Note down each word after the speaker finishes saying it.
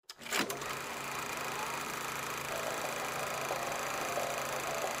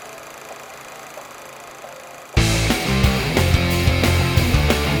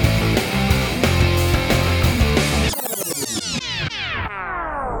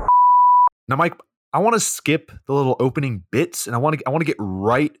Now, Mike, I want to skip the little opening bits, and I want to get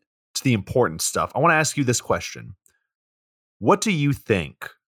right to the important stuff. I want to ask you this question. What do you think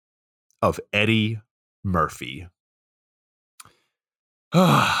of Eddie Murphy?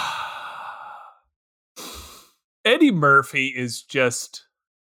 Eddie Murphy is just...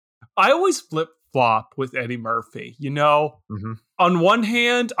 I always flip-flop with Eddie Murphy, you know? Mm-hmm. On one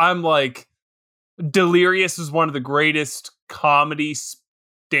hand, I'm like, Delirious is one of the greatest comedy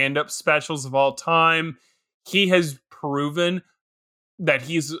stand-up specials of all time. He has proven that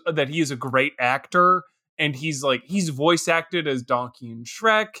he is a great actor, and he's voice acted as Donkey in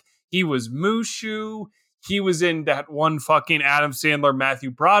Shrek. He was Mushu. He was in that one fucking Adam Sandler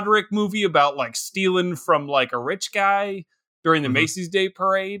Matthew Broderick movie about like stealing from like a rich guy during the Macy's Day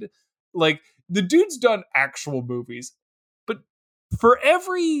Parade. Like, the dude's done actual movies. But for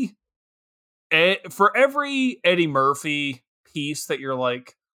every Eddie Murphy piece that you're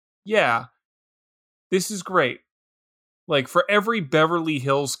like, yeah, this is great. Like, for every Beverly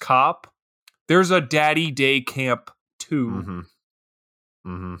Hills Cop, there's a Daddy Day Camp 2. Mm-hmm.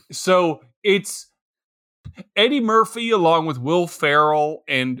 Mm-hmm. So it's Eddie Murphy along with Will Ferrell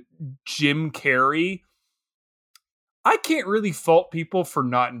and Jim Carrey. I can't really fault people for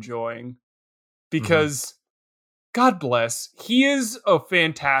not enjoying, because God bless, he is a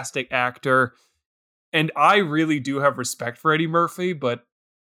fantastic actor, and I really do have respect for Eddie Murphy, but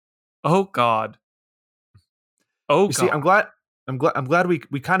oh God. See, I'm glad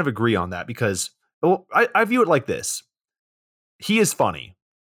we kind of agree on that, because I view it like this. He is funny.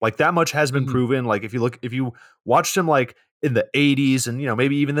 Like, that much has been proven. Like, if you watched him like in the 80s and, you know,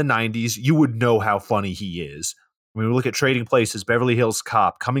 maybe even the 90s, you would know how funny he is. When we look at Trading Places, Beverly Hills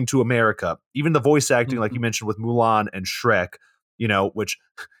Cop, Coming to America, even the voice acting, like you mentioned with Mulan and Shrek, you know, which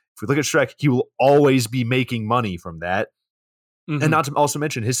if we look at Shrek, he will always be making money from that. And not to also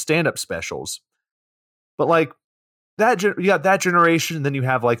mention his stand-up specials. But like that, you got that generation, and then you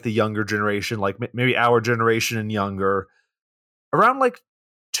have like the younger generation, like maybe our generation and younger. Around like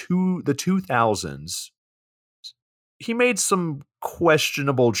the 2000s, he made some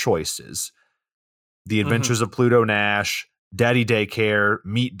questionable choices. The Adventures of Pluto Nash, Daddy Daycare,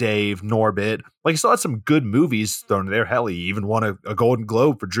 Meet Dave, Norbit. Like, he still had some good movies thrown in there. Hell, he even won a Golden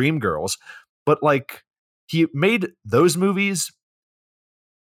Globe for Dreamgirls. But like, he made those movies,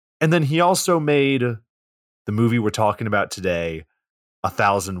 and then he also made the movie we're talking about today,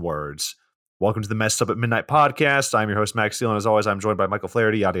 1,000 Words. Welcome to the Messed Up at Midnight podcast. I'm your host, Max Steele, and as always, I'm joined by Michael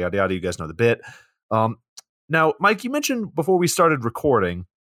Flaherty, yada, yada, yada. You guys know the bit. Now, Mike, you mentioned before we started recording,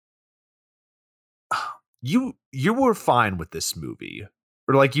 you were fine with this movie.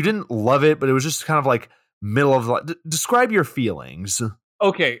 Or like, you didn't love it, but it was just kind of like middle of describe your feelings.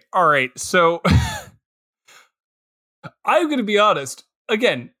 Okay, all right. So I'm going to be honest.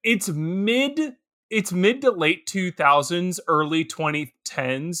 Again, it's mid to late 2000s, early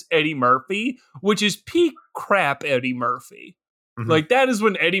 2010s Eddie Murphy, which is peak crap Eddie Murphy. Like, that is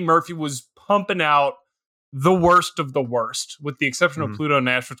when Eddie Murphy was pumping out the worst of the worst, with the exception of Pluto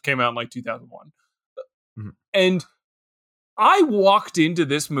Nash, which came out in like 2001. And I walked into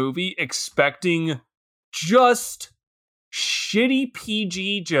this movie expecting just shitty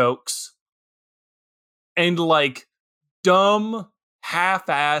PG jokes and like dumb,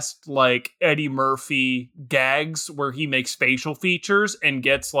 half-assed like Eddie Murphy gags where he makes facial features and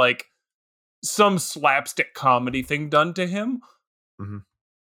gets like some slapstick comedy thing done to him.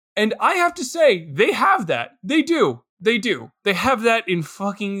 And I have to say, they have that. They do. They have that in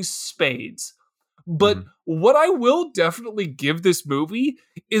fucking spades. But what I will definitely give this movie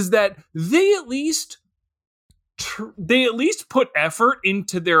is that they at least put effort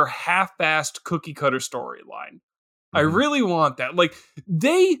into their half-assed cookie cutter storyline. I really want that. Like,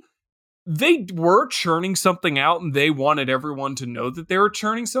 they were churning something out, and they wanted everyone to know that they were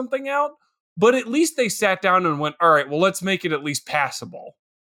churning something out, but at least they sat down and went, all right, well, let's make it at least passable.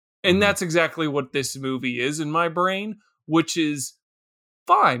 And that's exactly what this movie is in my brain, which is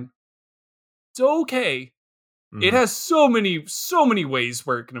fine. It's okay. It has so many ways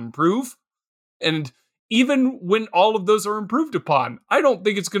where it can improve. And even when all of those are improved upon, I don't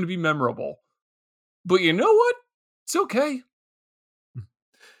think it's going to be memorable. But you know what? It's okay.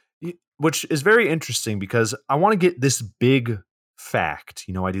 Which is very interesting, because I want to get this big fact.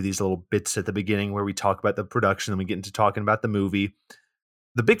 You know, I do these little bits at the beginning where we talk about the production and we get into talking about the movie.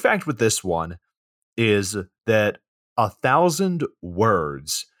 The big fact with this one is that 1,000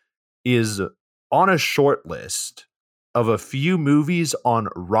 Words is on a short list of a few movies on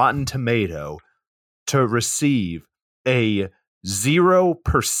Rotten Tomato to receive a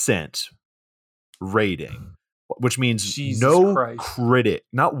 0% rating. which means Jesus Christ. critic,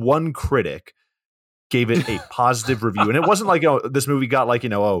 not one critic gave it a positive review. And it wasn't like, this movie got like,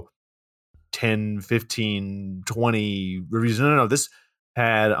 10, 15, 20 reviews. No. This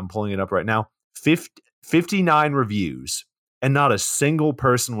had, I'm pulling it up right now, 59 reviews. And not a single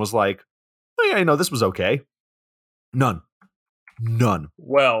person was like, oh yeah, this was okay. None.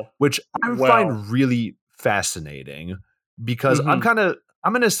 Which I find really fascinating because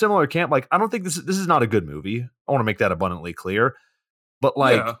I'm in a similar camp. Like, I don't think this is not a good movie. I want to make that abundantly clear. But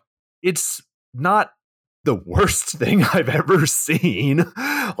like, it's not the worst thing I've ever seen.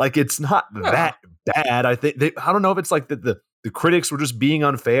 Like, it's not that bad. I think I don't know if it's like the critics were just being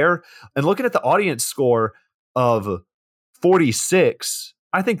unfair. And looking at the audience score of 46,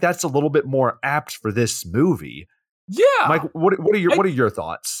 I think that's a little bit more apt for this movie. Yeah, Mike, what are your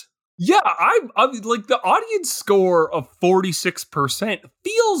thoughts? Yeah, I'm like, the audience score of 46%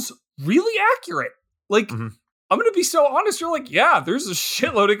 feels really accurate. Like, I'm going to be so honest. You're like, yeah, there's a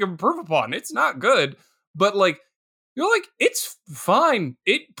shitload to improve upon. It's not good, but like, you're like, it's fine.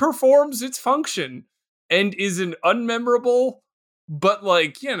 It performs its function and is an unmemorable, but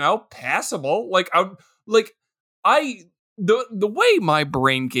like, passable. Like, the way my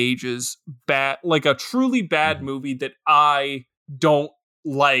brain gauges bad, like a truly bad movie that I don't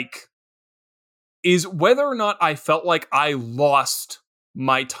like, is whether or not I felt like I lost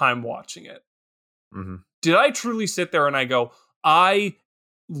my time watching it. Did I truly sit there and I go, I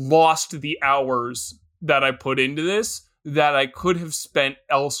lost the hours that I put into this that I could have spent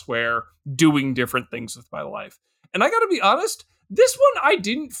elsewhere doing different things with my life? And I gotta be honest, this one, I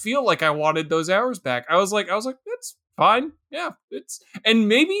didn't feel like I wanted those hours back. I was like, that's fine. Yeah, and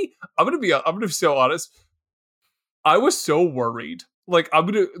maybe I'm gonna be so honest. I was so worried. Like, I'm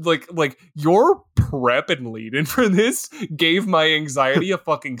gonna like your prep and lead in for this gave my anxiety a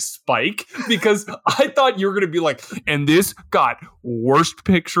fucking spike, because I thought you were gonna be like, and this got worst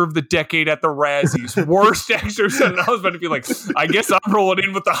picture of the decade at the Razzies, worst extras, and I was about to be like, I guess I'm rolling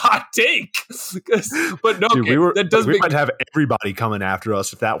in with the hot take. But no, dude, okay, we might have everybody coming after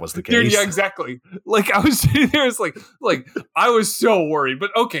us if that was the case. Dude, yeah, exactly. Like, I was sitting there, it's like I was so worried,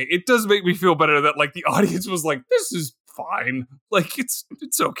 but okay, it does make me feel better that like the audience was like, this is fine, like it's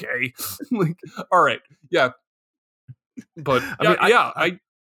okay. Like, all right, yeah, but I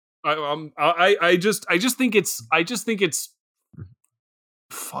just think it's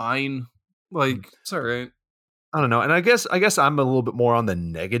fine. Like, it's all right. I don't know, and I guess I'm a little bit more on the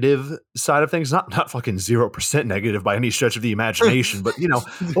negative side of things. Not fucking 0% negative by any stretch of the imagination, but a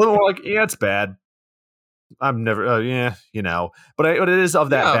little more like, yeah, it's bad. I'm never, but it is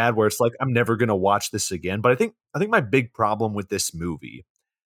of that bad where it's like, I'm never going to watch this again. But I think my big problem with this movie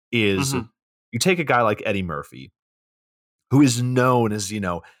is you take a guy like Eddie Murphy, who is known as,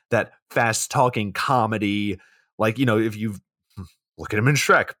 that fast talking comedy. Like, if you look at him in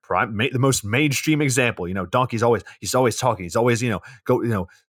Shrek, the most mainstream example, Donkey's he's always talking. He's always,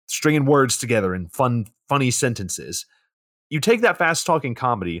 stringing words together in funny sentences. You take that fast talking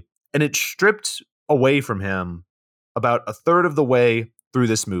comedy and it's stripped away from him about a third of the way through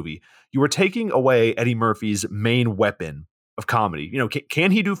this movie. You were taking away Eddie Murphy's main weapon of comedy.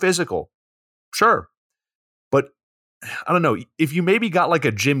 Can he do physical? Sure. But I don't know. If you maybe got like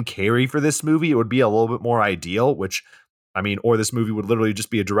a Jim Carrey for this movie, it would be a little bit more ideal, or this movie would literally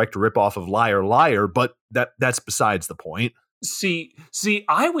just be a direct ripoff of Liar Liar, but that's besides the point. See,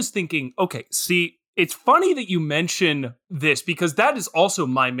 I was thinking, it's funny that you mention this, because that is also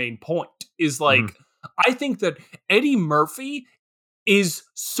my main point, is like, I think that Eddie Murphy is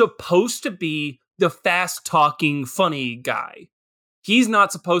supposed to be the fast-talking, funny guy. He's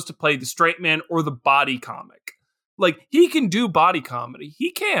not supposed to play the straight man or the body comic. Like, he can do body comedy.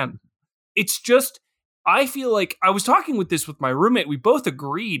 He can. It's just, I feel like, I was talking with my roommate, we both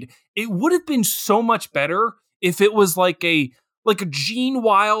agreed, it would have been so much better if it was like a Gene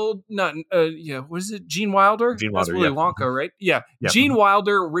Wild, what is it? Gene Wilder? That's Willy Wonka, right? Yeah. Yep. Gene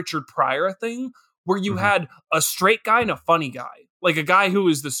Wilder, Richard Pryor thing, where you had a straight guy and a funny guy. Like a guy who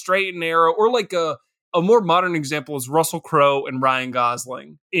is the straight and narrow, or like a more modern example is Russell Crowe and Ryan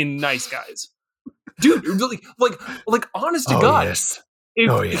Gosling in Nice Guys. Dude, like honest to God. Yes.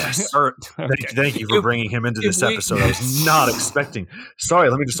 Yes. Thank you for bringing him into this episode. I was not expecting. Sorry,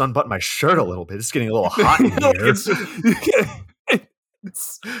 let me just unbutton my shirt a little bit. It's getting a little hot in here.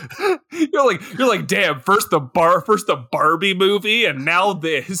 You're like, damn, first the Barbie movie and now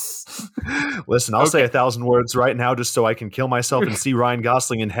this. Listen, I'll say 1,000 words right now just so I can kill myself and see Ryan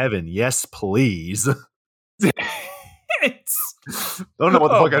Gosling in heaven. Yes, please. I don't know what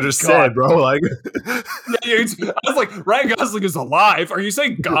the fuck I just said, bro. Like, I was like, Ryan Gosling is alive. Are you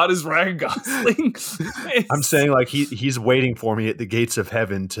saying God is Ryan Gosling? I'm saying like he's waiting for me at the gates of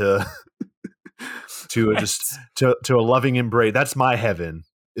heaven to a loving embrace. That's my heaven.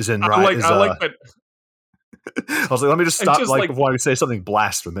 I like that. I was like, let me just stop before I say something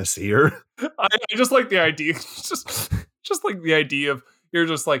blasphemous here. I just like the idea. Just like the idea of you're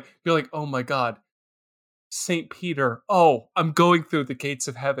like, oh my God, Saint Peter. Oh, I'm going through the gates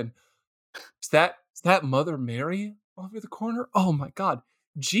of heaven. Is that Mother Mary over the corner? Oh my God,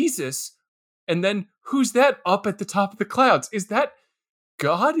 Jesus. And then who's that up at the top of the clouds? Is that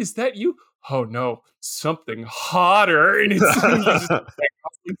God? Is that you? Oh no, something hotter. And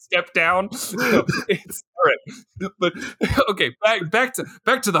it's step down. No, it's all right. But okay, back to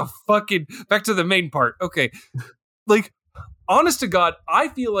the main part. Okay. Like, honest to God, I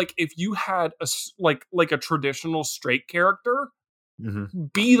feel like if you had a traditional straight character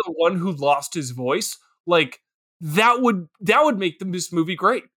be the one who lost his voice, like that would make this movie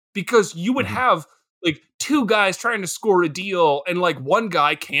great, because you would have like two guys trying to score a deal, and like one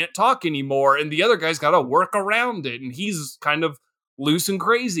guy can't talk anymore, and the other guy's got to work around it, and he's kind of loose and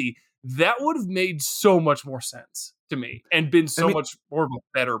crazy. That would have made so much more sense to me and been much more of a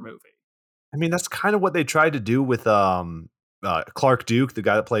better movie. I mean, that's kind of what they tried to do with Clark Duke, the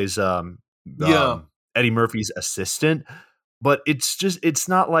guy that plays Eddie Murphy's assistant. But it's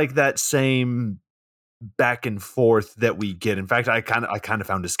not like that same back and forth that we get. In fact, I kind of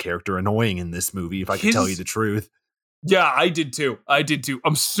found his character annoying in this movie, if I can tell you the truth. Yeah, I did too.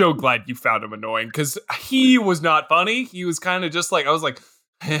 I'm so glad you found him annoying, because he was not funny. He was kind of just like, I was like,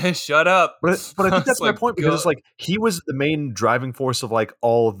 shut up. But I think that's my point, because it's like he was the main driving force of like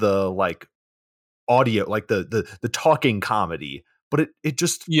all the like audio, like the talking comedy, but it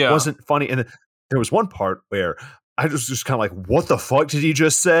just wasn't funny. And there was one part where I was just kind of like, what the fuck did he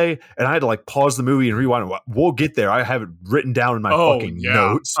just say? And I had to like pause the movie and rewind. We'll get there. I have it written down in my fucking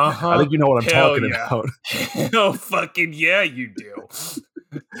notes. I think you know what I'm talking about. Oh, fucking yeah, you do.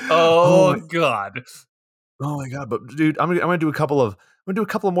 Oh God. Oh my God. But dude, I'm gonna do a couple of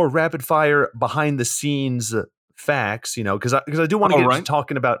more rapid fire behind the scenes facts, because I do want to get into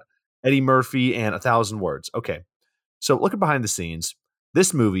talking about Eddie Murphy and 1,000 Words. Okay. So looking behind the scenes,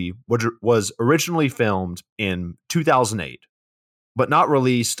 this movie was originally filmed in 2008, but not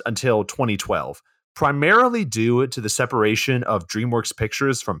released until 2012, primarily due to the separation of DreamWorks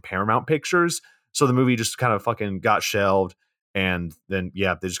Pictures from Paramount Pictures. So the movie just kind of fucking got shelved, and then,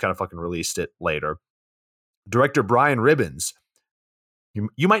 they just kind of fucking released it later. Director Brian Ribbons,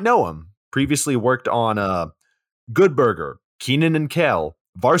 you might know him, previously worked on Good Burger, Kenan and Kel,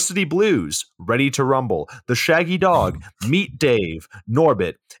 Varsity Blues, Ready to Rumble, The Shaggy Dog, Meet Dave,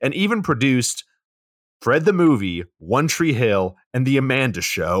 Norbit, and even produced Fred the Movie, One Tree Hill, and The Amanda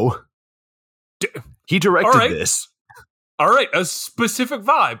Show. He directed this. All right, a specific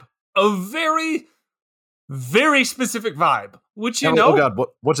vibe. A very, very specific vibe. Which, Oh God,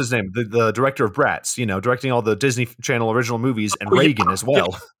 what's his name? The director of Bratz, directing all the Disney Channel original movies, and Reagan as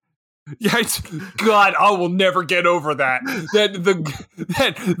well. Yeah, God, I will never get over that.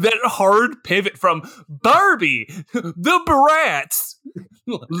 That hard pivot from Barbie, the Bratz,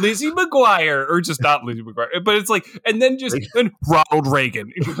 Lizzie McGuire, or just not Lizzie McGuire, but it's like, and then Ronald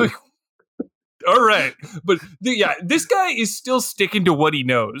Reagan. All right, but this guy is still sticking to what he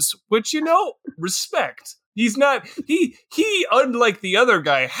knows, which respect. He's not. He unlike the other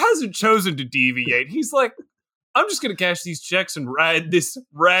guy hasn't chosen to deviate. He's like, I'm just going to cash these checks and ride this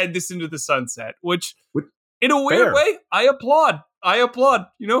into the sunset, which in a weird way, I applaud.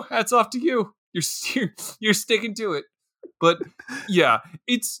 Hats off to you. You're sticking to it. But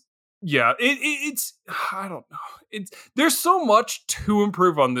it's I don't know. There's so much to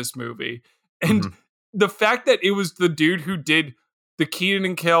improve on this movie. And the fact that it was the dude who did the Kenan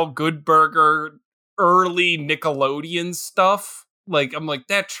and Kel, Good Burger, early Nickelodeon stuff, like, I'm like,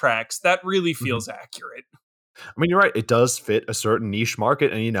 that tracks. That really feels accurate. I mean, you're right. It does fit a certain niche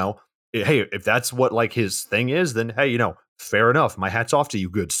market. And, hey, if that's what like his thing is, then, hey, fair enough. My hat's off to you,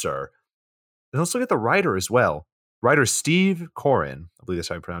 good sir. And let's look at the writer as well. Writer Steve Corin, I believe that's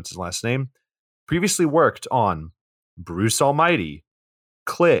how you pronounce his last name, previously worked on Bruce Almighty,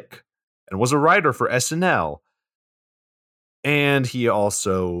 Click, and was a writer for SNL. And he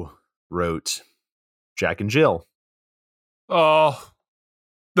also wrote Jack and Jill. Oh,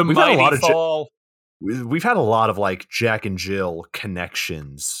 the mighty fall. We've had a lot of like Jack and Jill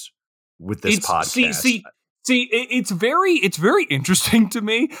connections with this podcast. See, it's very interesting to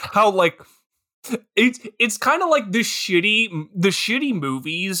me how like it's kind of like the shitty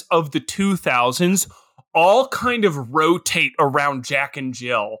movies of the 2000s all kind of rotate around Jack and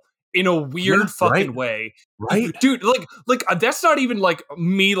Jill in a weird fucking way. Right. Dude, like that's not even like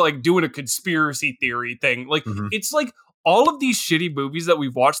me like doing a conspiracy theory thing. Like it's like all of these shitty movies that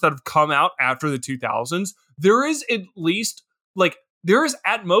we've watched that have come out after the 2000s, there is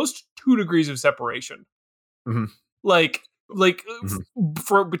at most 2 degrees of separation. Like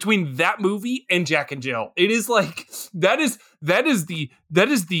for between that movie and Jack and Jill. It is like that is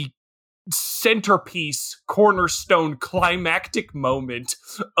the centerpiece, cornerstone, climactic moment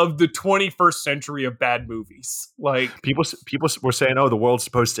of the 21st century of bad movies. Like people were saying, "Oh, the world's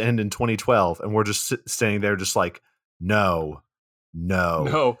supposed to end in 2012," and we're just standing there, just like, no.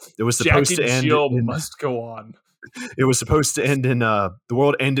 It was supposed to end. Jill must go on. It was supposed to end in the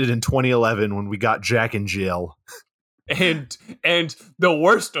world ended in 2011 when we got Jack and Jill. And the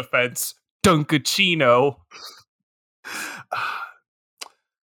worst offense, Dunkachino.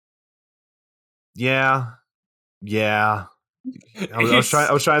 Yeah. I was trying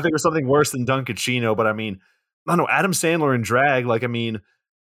to think of something worse than Dunkachino, but I mean, I don't know, Adam Sandler in drag, like, I mean,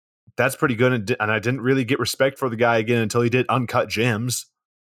 that's pretty good, and I didn't really get respect for the guy again until he did Uncut Gems.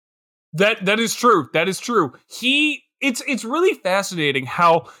 That is true. That is true. It's really fascinating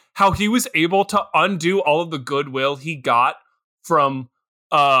how he was able to undo all of the goodwill he got from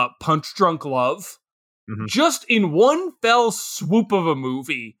Punch Drunk Love just in one fell swoop of a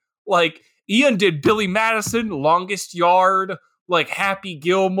movie. Like, Ian did Billy Madison, Longest Yard, like Happy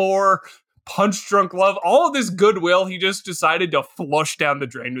Gilmore, Punch Drunk Love, all of this goodwill he just decided to flush down the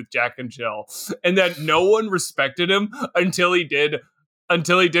drain with Jack and Jill. And that no one respected him until he did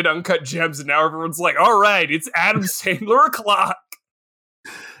Uncut Gems, and now everyone's like, all right, it's Adam Sandler o'clock.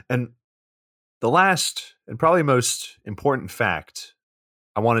 And the last and probably most important fact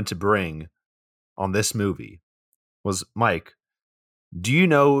I wanted to bring on this movie was, Mike, do you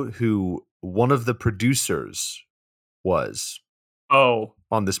know who one of the producers was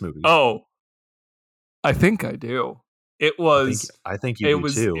on this movie? I think I do. It was I think you do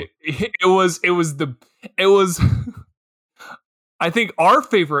too. It was I think our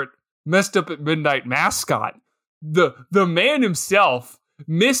favorite Messed Up at Midnight mascot, the man himself,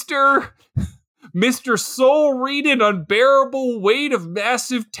 Mr. Soul Reading Unbearable Weight of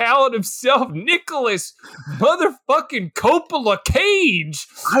Massive Talent himself, Nicholas motherfucking Coppola Cage.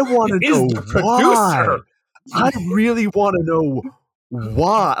 I want to know why. I really want to know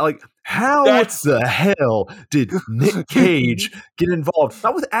why. Like, how the hell did Nick Cage get involved?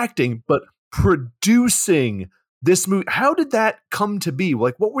 Not with acting, but producing this movie. How did that come to be?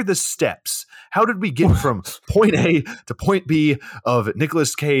 Like, what were the steps? How did we get from point A to point B of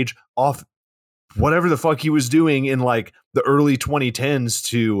Nicolas Cage off whatever the fuck he was doing in like the early 2010s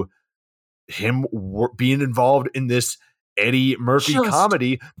to him being involved in this Eddie Murphy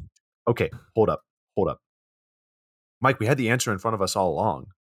comedy? Okay, hold up. Mike, we had the answer in front of us all along.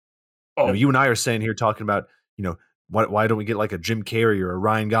 You and I are saying here talking about, why don't we get like a Jim Carrey or a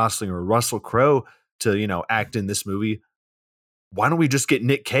Ryan Gosling or a Russell Crowe to, act in this movie? Why don't we just get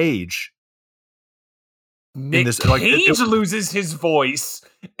Nick Cage? Nick Cage loses his voice,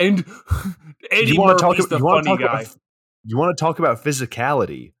 and Eddie Murphy's the funny guy. You want to talk about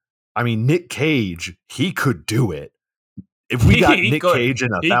physicality? I mean, Nick Cage, he could do it. If we got Nick Cage in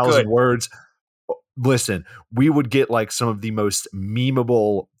 1,000 words, listen, we would get like some of the most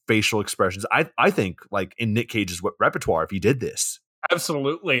memeable facial expressions. I think like in Nick Cage's repertoire if he did this.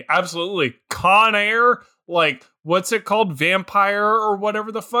 Absolutely. Con Air, like what's it called, Vampire or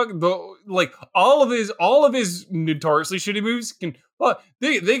whatever the fuck. Like all of his notoriously shitty movies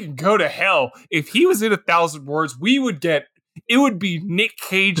they can go to hell. If he was in 1,000 words, it would be Nick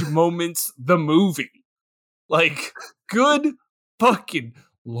Cage moments the movie. Like, good fucking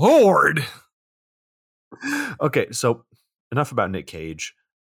Lord. Okay, so enough about Nick Cage.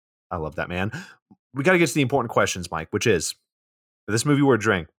 I love that man. We got to get to the important questions, Mike, which is, if this movie were a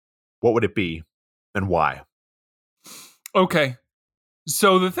drink, what would it be and why? Okay.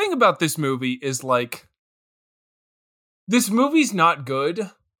 So the thing about this movie is like, this movie's not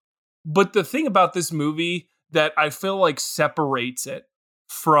good, but the thing about this movie that I feel like separates it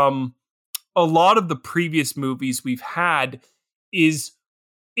from a lot of the previous movies we've had is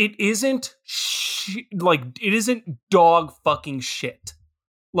it isn't it isn't dog fucking shit.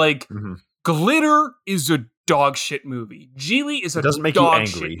 Like, Glitter is a dog shit movie. Geely is a dog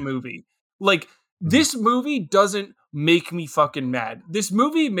shit movie. Like, this movie doesn't make me fucking mad. This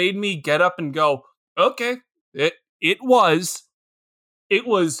movie made me get up and go, okay, it is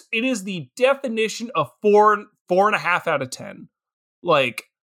the definition of 4.5 out of 10. Like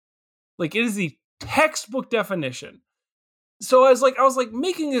it is the textbook definition. So I was like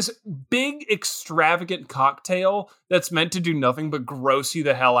making this big extravagant cocktail that's meant to do nothing but gross you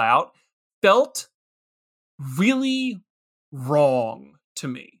the hell out felt really wrong to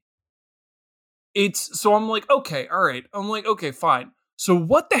me. So I'm like, okay, all right. I'm like, okay, fine. So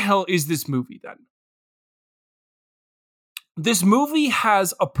what the hell is this movie then? This movie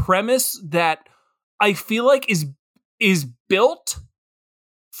has a premise that I feel like is built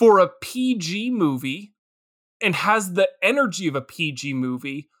for a PG movie and has the energy of a PG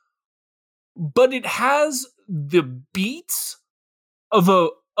movie, but it has the beats of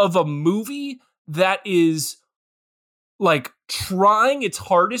a movie that is like trying its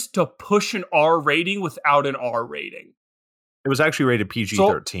hardest to push an R rating without an R rating. It was actually rated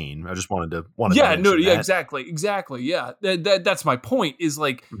PG-13. I just wanted to mention that. Exactly. Yeah, that's my point. Is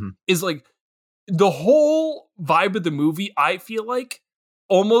like the whole vibe of the movie. I feel like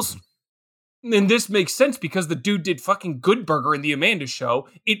almost, and this makes sense because the dude did fucking Good Burger in the Amanda Show.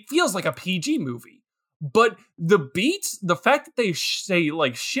 It feels like a PG movie, but the beats, the fact that they say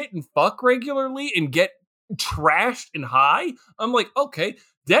like shit and fuck regularly and get trashed and high, I'm like, okay,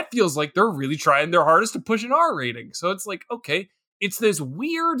 that feels like they're really trying their hardest to push an R rating. So it's like, okay, it's this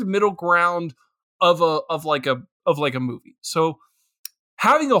weird middle ground of a movie. So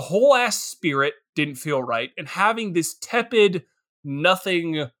having a whole ass spirit didn't feel right, and having this tepid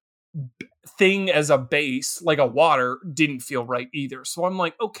nothing thing as a base like a water didn't feel right either. So I'm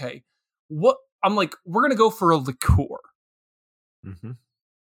like, okay, what? I'm like, we're gonna go for a liqueur. Mm-hmm.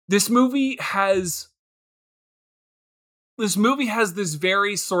 This movie has this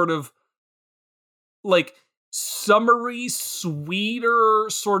very sort of like summery, sweeter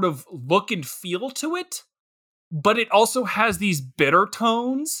sort of look and feel to it, but it also has these bitter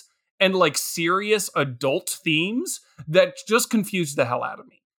tones and like serious adult themes that just confuse the hell out of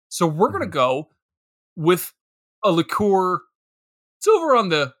me. So we're gonna go with a liqueur. It's over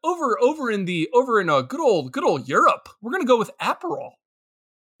in good old Europe. We're gonna go with Aperol.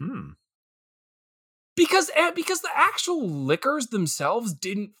 Because the actual liquors themselves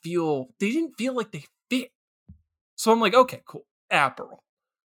didn't feel like they fit. So I'm like, okay, cool. Aperol.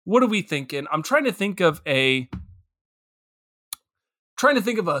 What are we thinking? I'm trying to think of a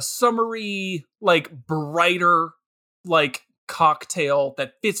summery, like brighter, like cocktail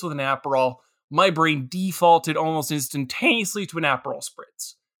that fits with an Aperol. My brain defaulted almost instantaneously to an Aperol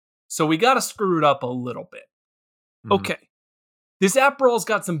spritz. So we got to screw it up a little bit. Okay. This Aperol's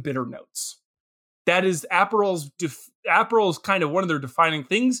got some bitter notes. That is Aperol's kind of one of their defining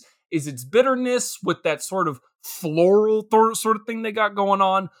things is its bitterness with that sort of floral sort of thing they got going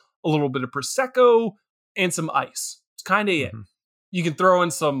on, a little bit of Prosecco and some ice. It's kind of it. You can throw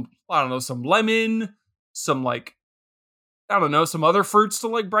in some lemon, some some other fruits to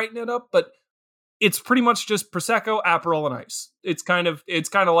like brighten it up, but it's pretty much just Prosecco, Aperol, and ice. It's kind of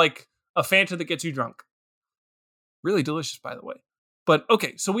like a Fanta that gets you drunk. Really delicious, by the way. But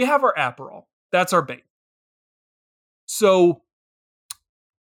okay, so we have our Aperol. That's our bait. So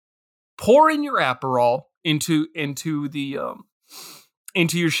pour in your Aperol into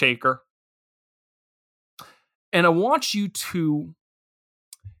your shaker, and I want you to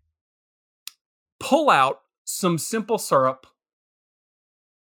pull out some simple syrup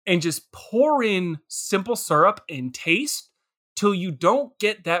and just pour in simple syrup and taste till you don't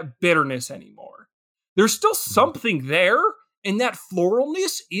get that bitterness anymore. There's still something there, and that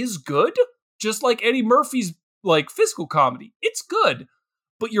floralness is good. Just like Eddie Murphy's like physical comedy. It's good.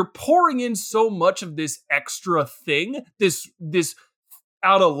 But you're pouring in so much of this extra thing, this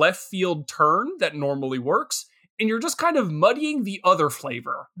out of left field turn that normally works, and you're just kind of muddying the other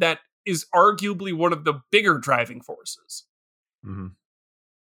flavor that is arguably one of the bigger driving forces.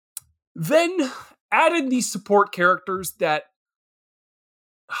 Then add in these support characters that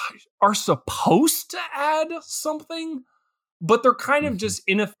are supposed to add something, but they're kind of just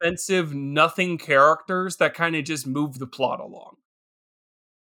inoffensive, nothing characters that kind of just move the plot along.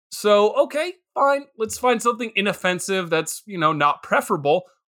 So, okay, fine. Let's find something inoffensive that's, not preferable.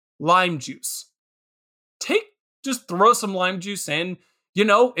 Lime juice. Just throw some lime juice in.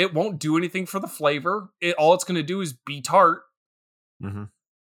 It won't do anything for the flavor. All it's going to do is be tart. And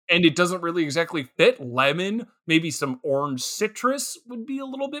it doesn't really exactly fit. Lemon, maybe some orange citrus would be a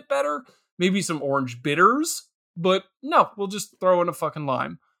little bit better. Maybe some orange bitters. But no, we'll just throw in a fucking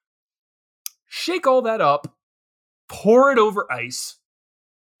lime. Shake all that up. Pour it over ice.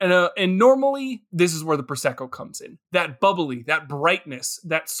 And normally, this is where the Prosecco comes in. That bubbly, that brightness,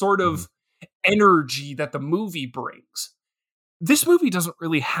 that sort of energy that the movie brings. This movie doesn't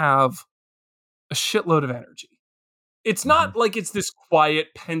really have a shitload of energy. It's not like it's this quiet,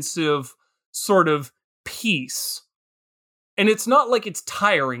 pensive sort of peace. And it's not like it's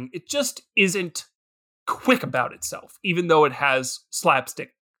tiring. It just isn't quick about itself, even though it has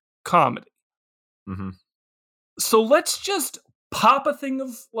slapstick comedy. Mm-hmm. So let's just pop a thing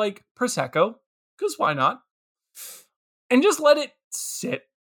of like Prosecco, because why not? And just let it sit.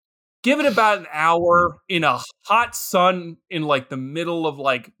 Give it about an hour in a hot sun in like the middle of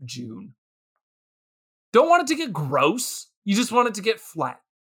like June. Don't want it to get gross. You just want it to get flat.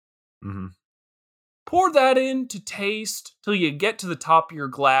 Mm-hmm. Pour that in to taste till you get to the top of your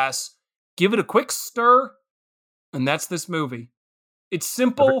glass. Give it a quick stir. And that's this movie. It's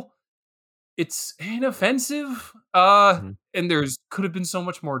simple. It's inoffensive. And there's could have been so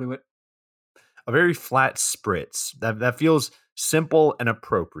much more to it. A very flat spritz. That feels simple and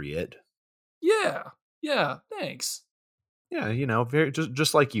appropriate. Yeah, thanks. Yeah, very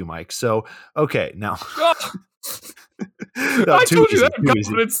just like you, Mike. So, okay, now. No, I told you that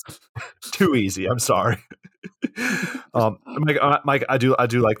confidence. Too easy. I'm sorry. Mike, I do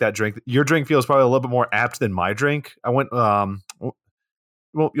like that drink. Your drink feels probably a little bit more apt than my drink. I went.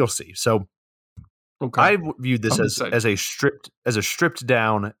 Well, you'll see. So, okay. I viewed this as a stripped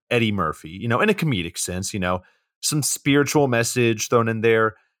down Eddie Murphy. In a comedic sense. Some spiritual message thrown in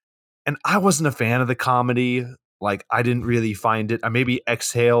there. And I wasn't a fan of the comedy. Like, I didn't really find it. I maybe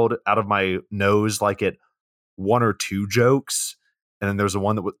exhaled out of my nose like at one or two jokes. And then there's a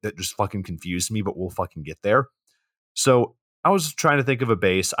one that just fucking confused me, but we'll fucking get there. So I was trying to think of a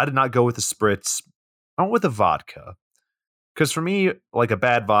base. I did not go with the spritz. I went with a vodka. Because for me, like, a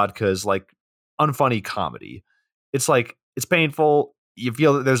bad vodka is like unfunny comedy. It's like, it's painful. You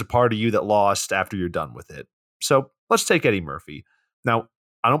feel that there's a part of you that lost after you're done with it. So let's take Eddie Murphy. Now,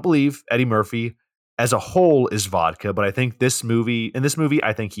 I don't believe Eddie Murphy as a whole is vodka, but I think in this movie,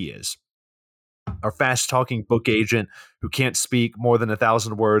 I think he is. Our fast-talking book agent who can't speak more than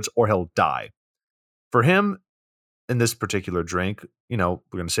 1,000 words or he'll die. For him, in this particular drink, we're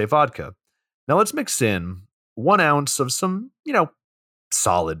going to say vodka. Now let's mix in 1 ounce of some,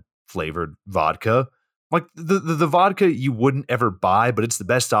 solid flavored vodka. Like the vodka you wouldn't ever buy, but it's the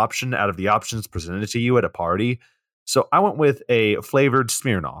best option out of the options presented to you at a party. So I went with a flavored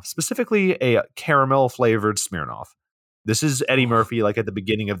Smirnoff, specifically a caramel flavored Smirnoff. This is Eddie Murphy, like at the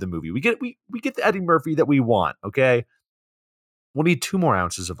beginning of the movie. We get the Eddie Murphy that we want, okay? We'll need 2 more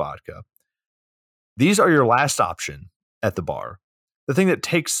ounces of vodka. These are your last option at the bar. The thing that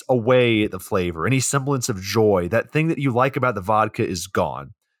takes away the flavor, any semblance of joy, that thing that you like about the vodka is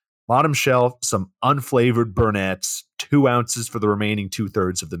gone. Bottom shelf, some unflavored Burnett's, 2 ounces for the remaining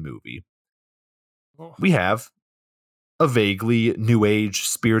 2/3 of the movie. We have a vaguely new age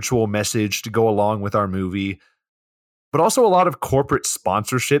spiritual message to go along with our movie, but also a lot of corporate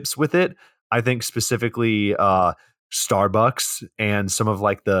sponsorships with it. I think specifically Starbucks and some of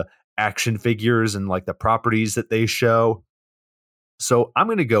like the action figures and like the properties that they show. So I'm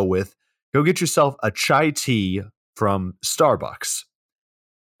going to go get yourself a chai tea from Starbucks.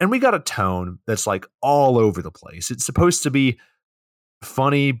 And we got a tone that's like all over the place. It's supposed to be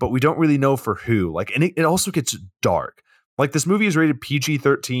funny, but we don't really know for who. Like, and it also gets dark. Like, this movie is rated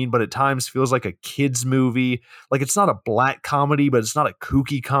PG-13, but at times feels like a kid's movie. Like, it's not a black comedy, but it's not a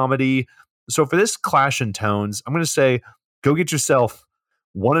kooky comedy. So for this clash in tones, I'm going to say, go get yourself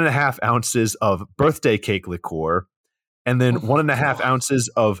 1.5 ounces of birthday cake liqueur, and then 1.5 ounces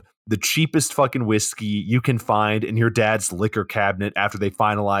of the cheapest fucking whiskey you can find in your dad's liquor cabinet after they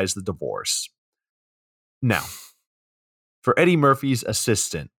finalize the divorce. Now, for Eddie Murphy's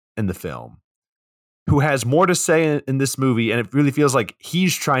assistant in the film, who has more to say in this movie, and it really feels like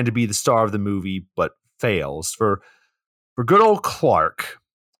he's trying to be the star of the movie, but fails. For good old Clark,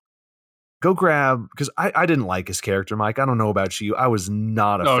 go grab, because I didn't like his character, Mike. I don't know about you. I was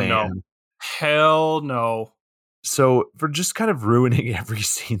not a fan. No. Hell no. So for just kind of ruining every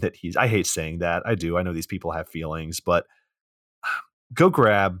scene that I hate saying that. I do. I know these people have feelings, but go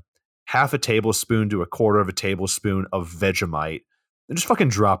grab 1/2 tablespoon to 1/4 tablespoon of Vegemite and just fucking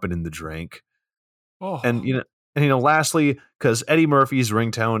drop it in the drink. Oh. And lastly, because Eddie Murphy's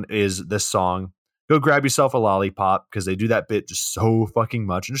ringtone is this song, go grab yourself a lollipop, because they do that bit just so fucking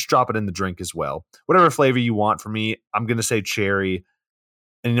much, and just drop it in the drink as well. Whatever flavor you want. For me, I'm going to say cherry.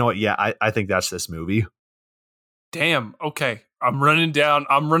 And you know what? Yeah, I think that's this movie. Damn. Okay. I'm running down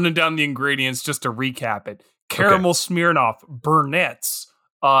the ingredients just to recap it. Caramel Smirnoff, Burnett's,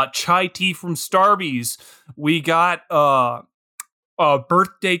 chai tea from Starbucks. We got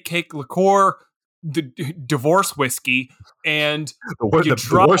birthday cake liqueur, the divorce whiskey, and the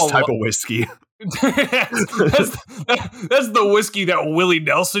worst type of whiskey. that's the whiskey that Willie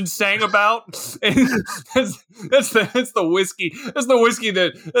Nelson sang about. And that's the whiskey. That's the whiskey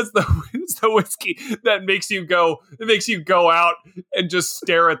that makes you go out and just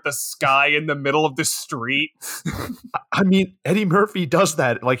stare at the sky in the middle of the street. I mean, Eddie Murphy does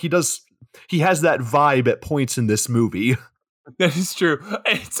that. Like he has that vibe at points in this movie. That is true.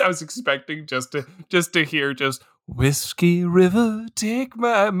 I was expecting just to hear Whiskey River, take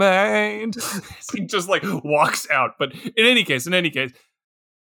my mind. He just like walks out. But in any case,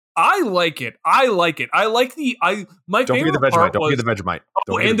 I like it. My Don't favorite forget the Vegemite. part Don't was, forget the Vegemite.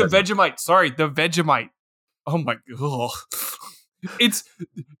 Oh, and the Vegemite. Sorry, the Vegemite. Oh my god. It's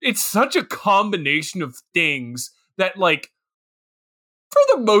such a combination of things that, like, for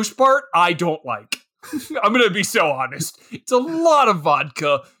the most part, I don't like. I'm gonna be so honest. It's a lot of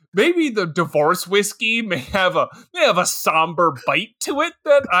vodka. Maybe the divorce whiskey may have a somber bite to it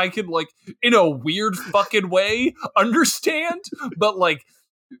that I could, like, in a weird fucking way understand, but like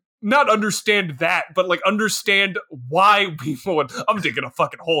not understand that, but like understand why people would. I'm digging a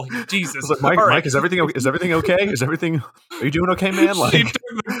fucking hole here. Jesus, like, Mike, is everything okay? Is everything okay? Are you doing okay, man? Like, she took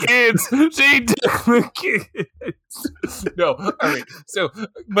the kids. She took the kids. No, all right. So,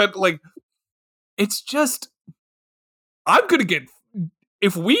 but like, it's just, I'm gonna get.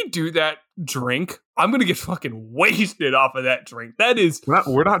 If we do that drink, I'm gonna get fucking wasted off of that drink. That is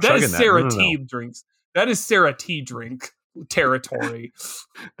we're not that is Sarah that. No. T drinks. That is Sarah T drink territory.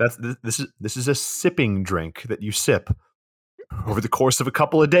 This is a sipping drink that you sip over the course of a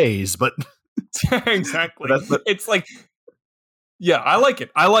couple of days, but exactly. It's like, yeah, I like it.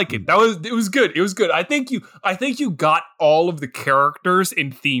 It was good. I think you got all of the characters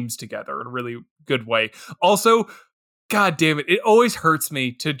and themes together in a really good way. Also, God damn it. It always hurts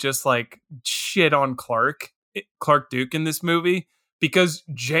me to just like shit on Clark Duke in this movie, because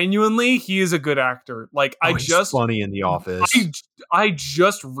genuinely he is a good actor. Like, he's funny in The Office. I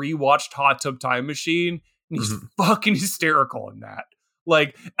just rewatched Hot Tub Time Machine, and he's fucking hysterical in that.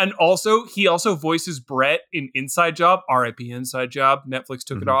 Like, and also he also voices Brett in Inside Job, R.I.P. Inside Job. Netflix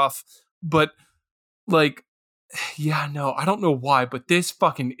took it off. But like, yeah, no, I don't know why, but this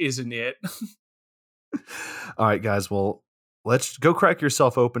fucking isn't it. All right, guys. Well, let's go crack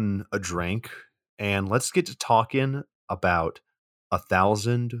yourself open a drink and let's get to talking about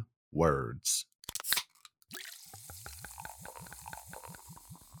 1,000 Words.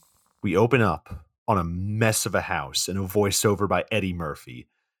 We open up on a mess of a house and a voiceover by Eddie Murphy.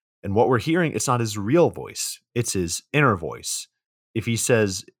 And what we're hearing, it's not his real voice. It's his inner voice. If he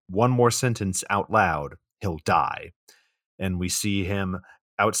says one more sentence out loud, he'll die. And we see him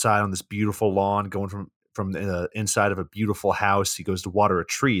outside on this beautiful lawn, going from the inside of a beautiful house. He goes to water a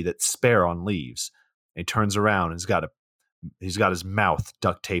tree that's spare on leaves. And he turns around and he's got his mouth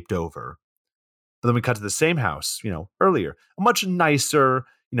duct taped over. But then we cut to the same house, earlier, a much nicer,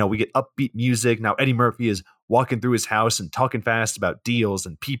 we get upbeat music. Now Eddie Murphy is walking through his house and talking fast about deals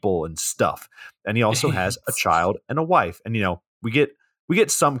and people and stuff. And he also has a child and a wife. And, we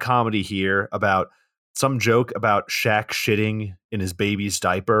get some comedy here about some joke about Shaq shitting in his baby's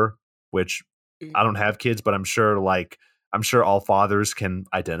diaper, which I don't have kids, but I'm sure all fathers can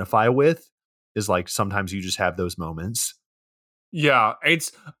identify with, is like sometimes you just have those moments. Yeah,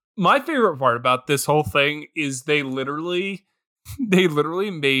 it's my favorite part about this whole thing is they literally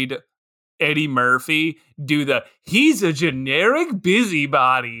made Eddie Murphy do he's a generic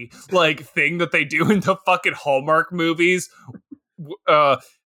busybody like thing that they do in the fucking Hallmark movies,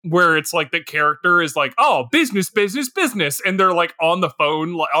 where it's like the character is like, oh, business, and they're like on the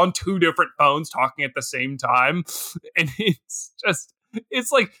phone, like on two different phones talking at the same time. And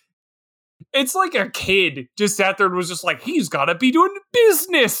it's like a kid just sat there and was just like, he's got to be doing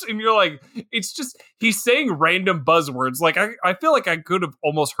business. And you're like, it's just, he's saying random buzzwords. Like, I feel like I could have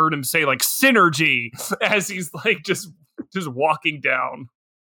almost heard him say like synergy as he's like just walking down.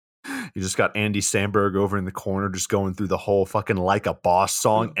 You just got Andy Samberg over in the corner just going through the whole fucking Like a Boss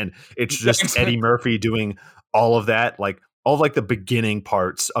song. And it's just Eddie Murphy doing all of that, like all of like the beginning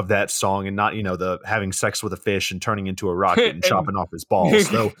parts of that song, and not, the having sex with a fish and turning into a rocket and chopping off his balls.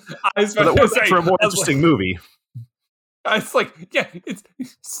 So that was for a more interesting movie. It's like, yeah,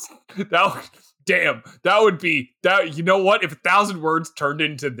 that would be that. You know what? If 1,000 Words turned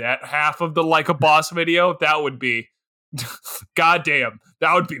into that half of the Like a Boss video, that would be, goddamn,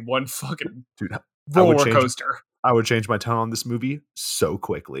 that would be one fucking roller coaster. I would change my tone on this movie so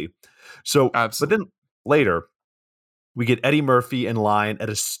quickly. So, absolutely. But then later, we get Eddie Murphy in line at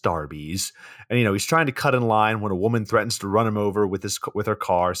a Starbucks, and he's trying to cut in line when a woman threatens to run him over with her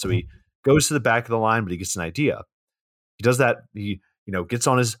car. So he goes to the back of the line, but he gets an idea. He does that. He, gets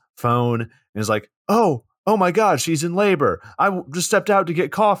on his phone and is like, oh my God, she's in labor. Just stepped out to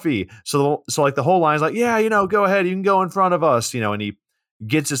get coffee. So like the whole line's like, yeah, go ahead. You can go in front of us, and he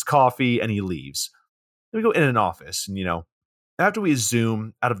gets his coffee and he leaves. Then we go in an office and, after we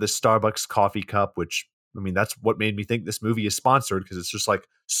zoom out of this Starbucks coffee cup, which, that's what made me think this movie is sponsored, because it's just like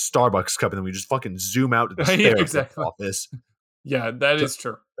Starbucks cup. And then we just fucking zoom out to the therapist office. Yeah, that is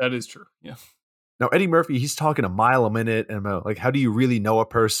true. That is true. Yeah. Now, Eddie Murphy, he's talking a mile a minute and about, like, how do you really know a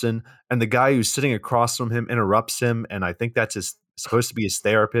person? And the guy who's sitting across from him interrupts him. And I think that's supposed to be his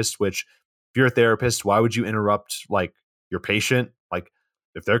therapist, which if you're a therapist, why would you interrupt, like, your patient? Like,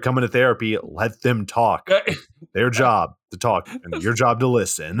 if they're coming to therapy, let them talk. Their job to talk and your job to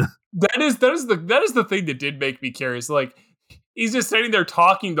listen. That is the thing that did make me curious. Like, he's just sitting there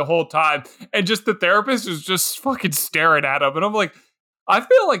talking the whole time, and just the therapist is just fucking staring at him. And I'm like, I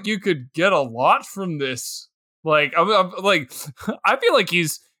feel like you could get a lot from this. Like, I'm like, I feel like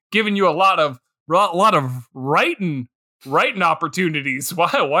he's giving you a lot of writing opportunities.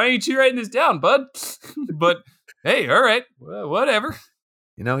 Why ain't you writing this down, bud? But hey, all right, whatever.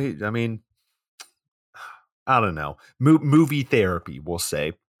 I don't know. Movie therapy, we'll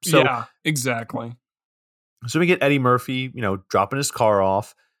say. So, yeah, exactly. So we get Eddie Murphy, dropping his car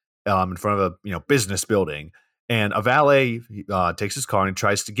off in front of a business building. And a valet takes his car and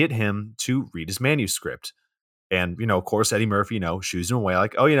tries to get him to read his manuscript. And, of course, Eddie Murphy, shoos him away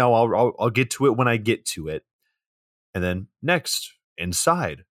like, oh, I'll get to it when I get to it. And then next,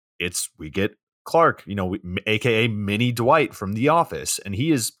 inside, we get Clark, a.k.a. Mini Dwight from The Office. And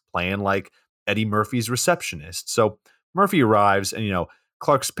he is playing like Eddie Murphy's receptionist. So Murphy arrives and,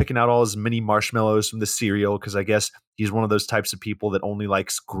 Clark's picking out all his mini marshmallows from the cereal because I guess he's one of those types of people that only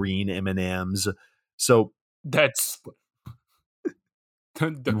likes green M&Ms. So that's we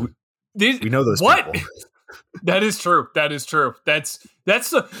know those people. That is true. That is true. That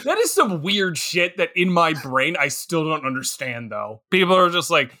is some weird shit that in my brain I still don't understand though. People are just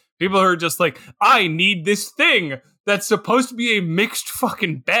like, I need this thing that's supposed to be a mixed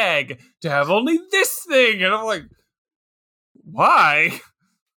fucking bag to have only this thing, and I'm like, why?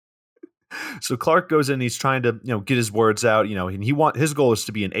 So Clark goes in, he's trying to, get his words out, and his goal is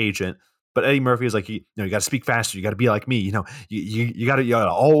to be an agent. But Eddie Murphy is like, you got to speak faster. You got to be like me. You got to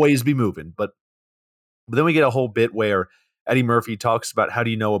always be moving. But then we get a whole bit where Eddie Murphy talks about how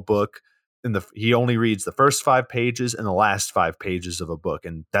do you know a book, and he only reads the first 5 pages and the last 5 pages of a book,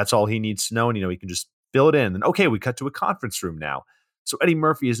 and that's all he needs to know. And he can just fill it in. And okay, we cut to a conference room now. So Eddie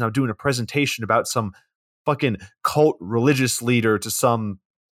Murphy is now doing a presentation about some fucking cult religious leader to some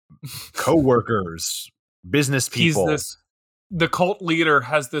co-workers, business people. The cult leader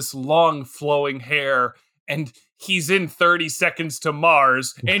has this long flowing hair, and he's in 30 Seconds to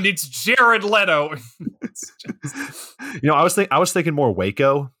Mars, and it's Jared Leto. I was thinking more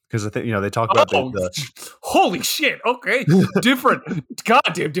Waco, because I think they talk about holy shit. Okay,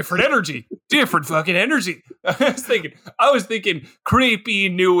 goddamn different energy, different fucking energy. I was thinking creepy,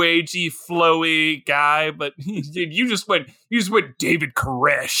 new agey, flowy guy, but you just went David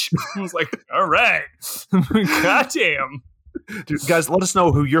Koresh. I was like, all right, goddamn. Dude, guys, let us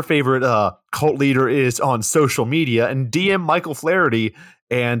know who your favorite cult leader is on social media, and DM Michael Flaherty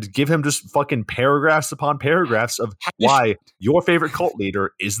and give him just fucking paragraphs upon paragraphs of why your favorite cult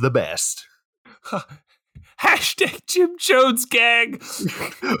leader is the best. Hashtag Jim Jones gang.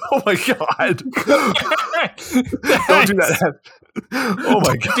 Oh my God. Don't do that. Oh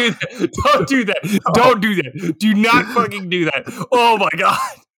my God. Don't do that. Don't do that. Do not fucking do that. Oh my God.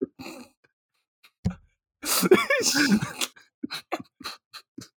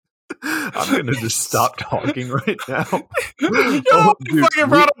 I'm gonna just stop talking right now. You fucking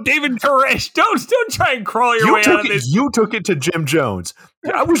brought up David Koresh. Don't try and crawl your way out of this. You took it to Jim Jones.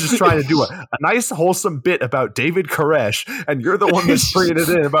 I was just trying to do a nice wholesome bit about David Koresh, and you're the one that's bringing it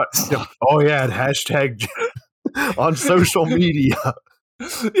in about oh yeah, hashtag on social media.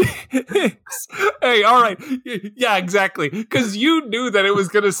 Hey, all right. Yeah, exactly. Because you knew that it was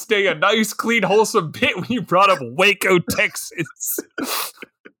going to stay a nice, clean, wholesome bit when you brought up Waco, Texas.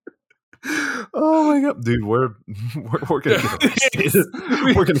 Oh my God, dude, we're gonna get arrested.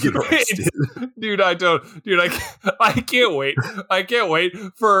 We're gonna get arrested. Dude, I can't wait. I can't wait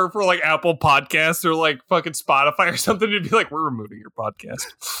for like Apple Podcasts or like fucking Spotify or something to be like, we're removing your podcast.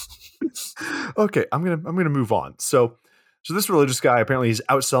 Okay, I'm gonna move on. So this religious guy, apparently he's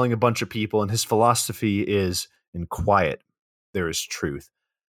outselling a bunch of people, and his philosophy is, in quiet there is truth.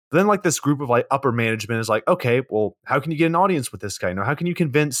 But then like this group of like upper management is like, okay, well, how can you get an audience with this guy? How can you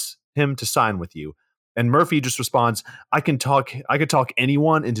convince him to sign with you? And Murphy just responds, I could talk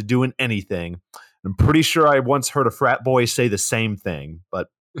anyone into doing anything. I'm pretty sure I once heard a frat boy say the same thing, but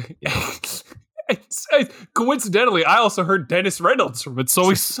coincidentally, I also heard Dennis Reynolds from It's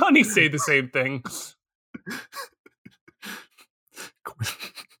Always Sunny say the same thing.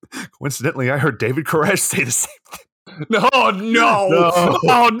 Coincidentally, I heard David Koresh say the same thing. No. Oh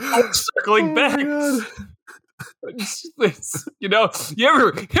no! Circling back. You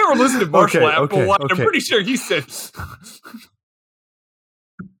ever listen to Marshall Applewhite? I'm pretty sure he said.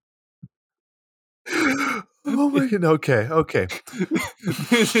 Oh my god! Okay.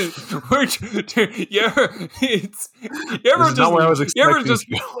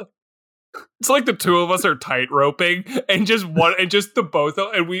 It's like the two of us are tight roping, and the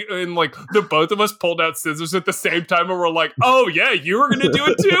both of us pulled out scissors at the same time, and we're like, "Oh yeah, you were gonna do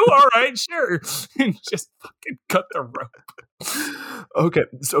it too? All right, sure," and just fucking cut the rope. Okay.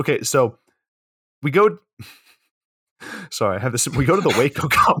 So we go. Sorry, I have this. We go to the Waco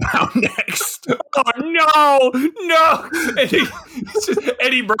compound next. Oh no! It's just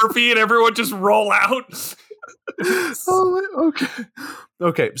Eddie Murphy and everyone just roll out.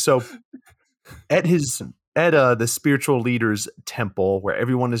 Okay. So at the spiritual leader's temple, where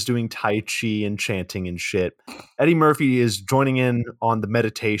everyone is doing Tai Chi and chanting and shit, Eddie Murphy is joining in on the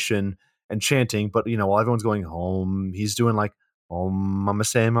meditation and chanting, but while everyone's going home, he's doing like Om Mama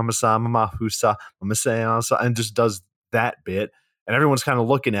Say Mama Sa Mama Husa Mama Say and just does that bit, and everyone's kind of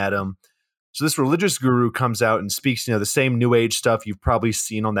looking at him. So this religious guru comes out and speaks, the same new age stuff you've probably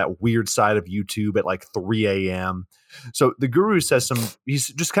seen on that weird side of YouTube at like 3 a.m. So the guru he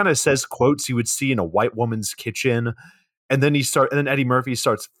just kind of says quotes he would see in a white woman's kitchen. And then Eddie Murphy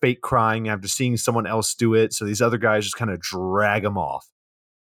starts fake crying after seeing someone else do it. So these other guys just kind of drag him off.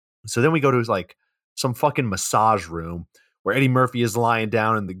 So then we go to like some fucking massage room where Eddie Murphy is lying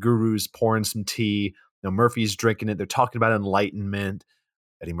down and the guru's pouring some tea. Murphy's drinking it. They're talking about enlightenment.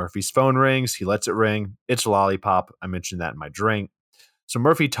 Eddie Murphy's phone rings. He lets it ring. It's Lollipop. I mentioned that in my drink. So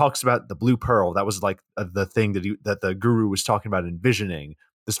Murphy talks about the blue pearl. That was like the thing that the guru was talking about envisioning,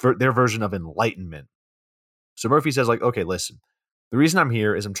 their version of enlightenment. So Murphy says like, okay, listen, the reason I'm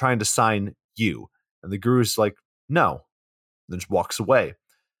here is I'm trying to sign you. And the guru's like, no. And then just walks away.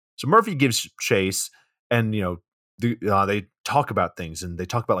 So Murphy gives chase, and they talk about things, and they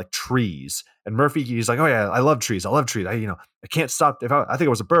talk about like trees. And Murphy, he's like, oh yeah, I love trees. I can't stop. I think I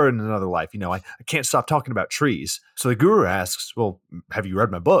was a bird in another life. I can't stop talking about trees. So the guru asks, well, have you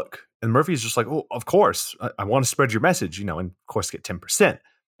read my book? And Murphy's just like, oh, of course. I want to spread your message, and of course get 10%.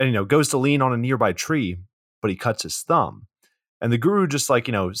 And, goes to lean on a nearby tree, but he cuts his thumb. And the guru just like,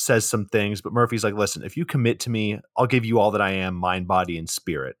 says some things, but Murphy's like, listen, if you commit to me, I'll give you all that I am, mind, body, and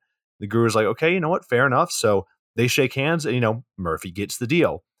spirit. The guru's like, okay, you know what? Fair enough. So they shake hands, and, Murphy gets the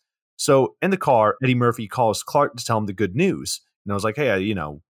deal. So in the car, Eddie Murphy calls Clark to tell him the good news. And I was like, hey, I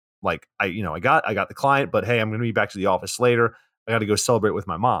got the client, but hey, I'm going to be back to the office later. I got to go celebrate with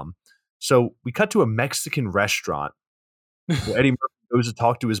my mom. So we cut to a Mexican restaurant where Eddie Murphy goes to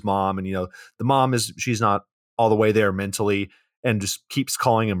talk to his mom. And, the mom she's not all the way there mentally, and just keeps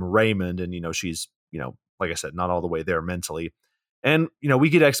calling him Raymond. And, she's, like I said, not all the way there mentally. And,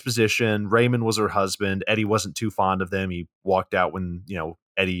 we get exposition. Raymond was her husband. Eddie wasn't too fond of them. He walked out when,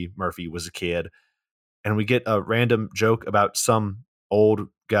 Eddie Murphy was a kid. And we get a random joke about some old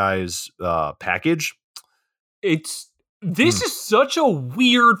guy's package. This is such a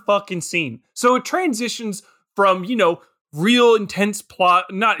weird fucking scene. So it transitions from, real intense plot,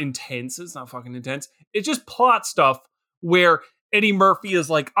 not intense, it's not fucking intense. It's just plot stuff where Eddie Murphy is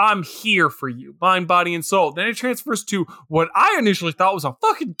like, I'm here for you, mind, body, and soul. Then it transfers to what I initially thought was a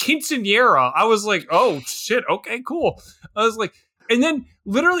fucking quinceanera. I was like, oh shit, okay, cool. I was like, and then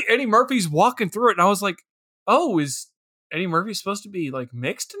literally Eddie Murphy's walking through it, and I was like, oh, is Eddie Murphy supposed to be like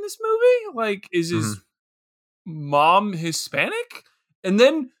mixed in this movie? Like, is his mom Hispanic? And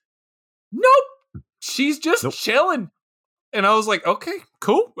then, nope, she's just chilling. And I was like, okay,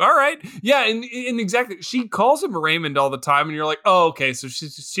 cool. All right. Yeah. And exactly. She calls him Raymond all the time. And you're like, oh, okay. So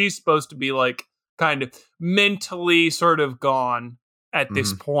she's supposed to be like kind of mentally sort of gone at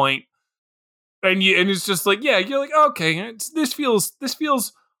this point. And it's just like, yeah, you're like, okay, this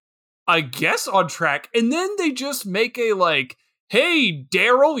feels, I guess, on track. And then they just make a like, hey,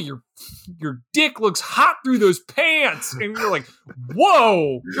 Daryl, your dick looks hot through those pants. And you're like,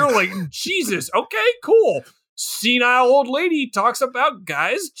 whoa. You're like, Jesus. Okay, cool. Senile old lady talks about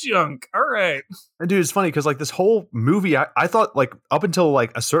guys' junk. All right. And dude, it's funny because like this whole movie, I thought like up until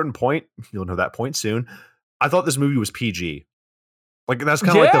like a certain point, you'll know that point soon, I thought this movie was PG. Like that's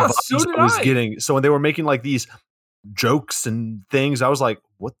kind of like the vibes I was getting. So when they were making like these jokes and things, I was like,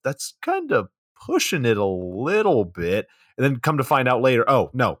 what? That's kind of pushing it a little bit. And then come to find out later, oh,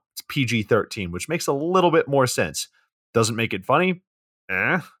 no, it's PG-13, which makes a little bit more sense. Doesn't make it funny?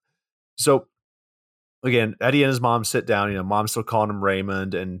 So, again, Eddie and his mom sit down. Mom's still calling him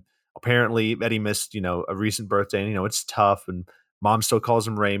Raymond. And apparently Eddie missed, a recent birthday. And, it's tough. And mom still calls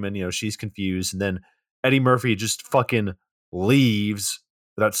him Raymond. She's confused. And then Eddie Murphy just fucking leaves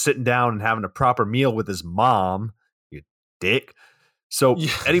without sitting down and having a proper meal with his mom. You dick. So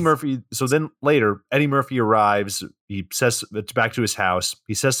yes. Then later, Eddie Murphy arrives. He says it's back to his house.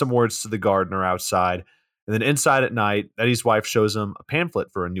 He says some words to the gardener outside. And then inside at night, Eddie's wife shows him a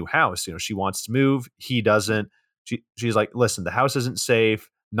pamphlet for a new house. She wants to move. He doesn't. She's like, listen, the house isn't safe.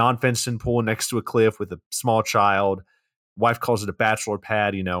 Non-fenced-in pool next to a cliff with a small child. Wife calls it a bachelor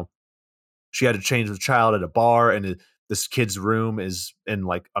pad. She had to change the child at a bar, and this kid's room is in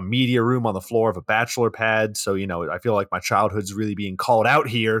like a media room on the floor of a bachelor pad. So, I feel like my childhood's really being called out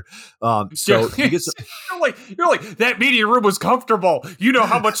here. So he gets you're like, that media room was comfortable. You know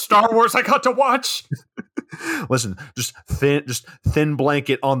how much Star Wars I got to watch. Listen, just thin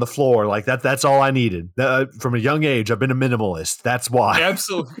blanket on the floor. Like that's all I needed. From a young age, I've been a minimalist. That's why.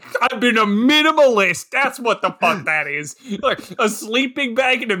 Absolutely. I've been a minimalist. That's what the fuck that is. Like a sleeping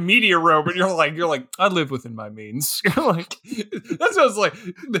bag in a media room. And you're like, I live within my means. You're like, that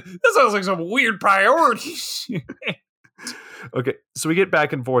sounds like some weird priority. Okay. So we get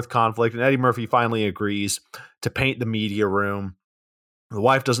back and forth conflict, and Eddie Murphy finally agrees to paint the media room. The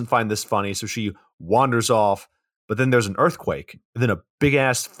wife doesn't find this funny, so she wanders off. But then there's an earthquake, and then a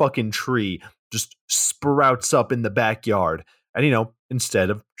big-ass fucking tree just sprouts up in the backyard. And, instead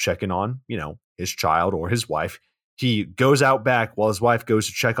of checking on, his child or his wife, he goes out back while his wife goes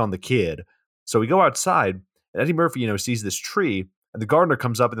to check on the kid. So we go outside, and Eddie Murphy, sees this tree, and the gardener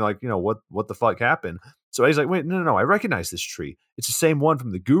comes up, and they're like, what the fuck happened? So Eddie's like, wait, no, I recognize this tree. It's the same one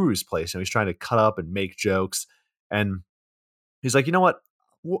from the guru's place. And he's trying to cut up and make jokes. And he's like, you know what?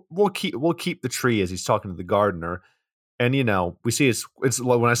 We'll keep the tree, as he's talking to the gardener. And, we see it's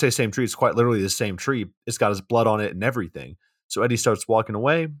when I say same tree, it's quite literally the same tree. It's got his blood on it and everything. So Eddie starts walking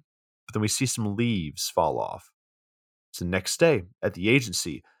away, but then we see some leaves fall off. It's the next day at the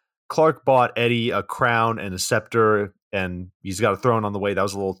agency. Clark bought Eddie a crown and a scepter, and he's got a throne on the way. That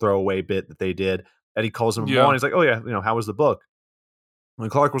was a little throwaway bit that they did. Eddie calls him on. He's like, oh, yeah, how was the book?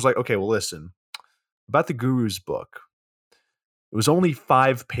 And Clark was like, okay, well, listen, about the guru's book. It was only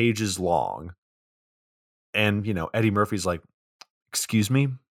 5 pages long. And, Eddie Murphy's like, excuse me?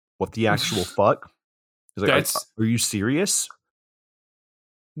 What the actual fuck? He's like, are you serious?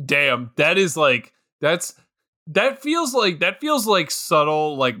 Damn, that feels like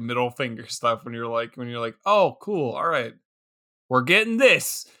subtle, like middle finger stuff when you're like, oh, cool. All right. We're getting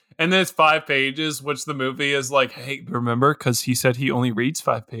this. And then it's 5 pages, which the movie is like, hey, remember? Because he said he only reads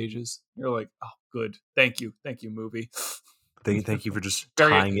 5 pages. You're like, oh, good. Thank you, movie. Thank you for just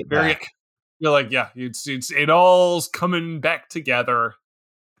tying it back. You're like, yeah, it all's coming back together.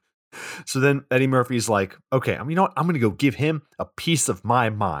 So then Eddie Murphy's like, okay, you know what? I'm going to go give him a piece of my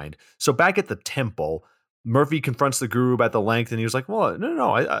mind. So back at the temple, Murphy confronts the guru about the length, and he was like, well,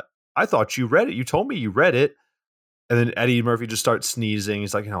 no, I thought you read it. You told me you read it. And then Eddie Murphy just starts sneezing.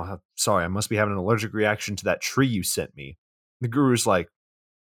 He's like, sorry, I must be having an allergic reaction to that tree you sent me. The guru's like,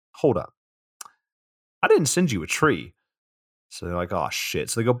 hold up. I didn't send you a tree. So they're like, oh, shit.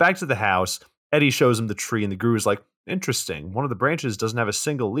 So they go back to the house. Eddie shows him the tree, and the guru's like, interesting. One of the branches doesn't have a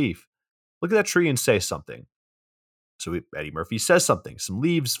single leaf. Look at that tree and say something. So Eddie Murphy says something. Some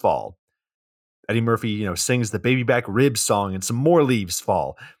leaves fall. Eddie Murphy, sings the baby back ribs song, and some more leaves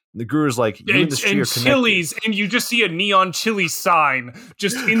fall. And the guru's like, you and this tree are connected. Chilies, and you just see a neon chili sign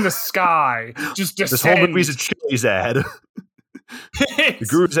just in the sky. Just descend. This whole movie's a Chili's ad.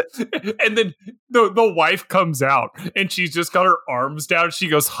 And then the wife comes out, and she's just got her arms down. She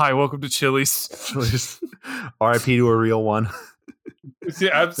goes, hi, welcome to Chili's. R.I.P. to a real one.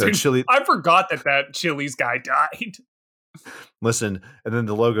 Yeah, I forgot that Chili's guy died. Listen, and then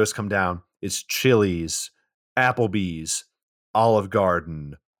the logos come down. It's Chili's, Applebee's, Olive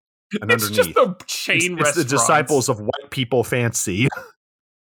Garden. And it's underneath, just the chain restaurants. It's the disciples of white people fancy.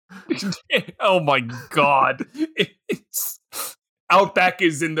 Oh my God.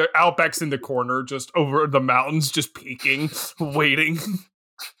 Outback's in the corner, just over the mountains, just peeking, waiting.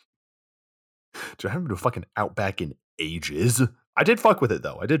 Dude, I haven't been to fucking Outback in ages. I did fuck with it,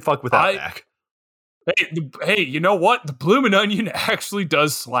 though. I did fuck with Outback. Hey, you know what? The Bloomin' Onion actually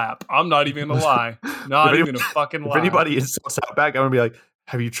does slap. I'm not even gonna lie. Not even a fucking lie. If anybody insults Outback, I'm gonna be like,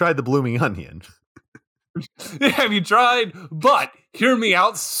 have you tried the Blooming Onion? Have you tried? But hear me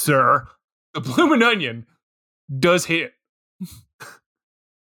out, sir. The Bloomin' Onion does hit.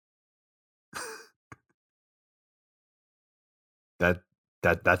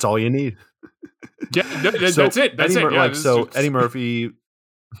 That's all you need. Yeah, that's it. That's it. Yeah, So Eddie Murphy.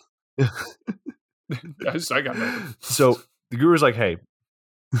 I got nothing. So the guru's like, hey,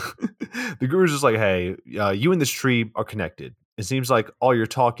 the guru's just like, hey, you and this tree are connected. It seems like all your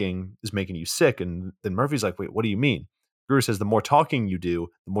talking is making you sick. And then Murphy's like, wait, what do you mean? The guru says, the more talking you do,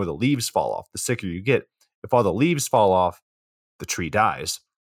 the more the leaves fall off, the sicker you get. If all the leaves fall off, the tree dies.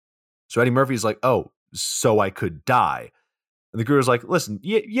 So Eddie Murphy's like, oh, so I could die. And the guru's like, listen,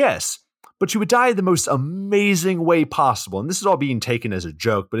 yes, but you would die the most amazing way possible. And this is all being taken as a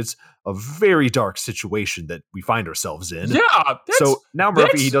joke, but it's a very dark situation that we find ourselves in. Yeah. So now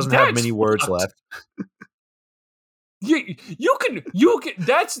Murphy, he doesn't have many words left. You can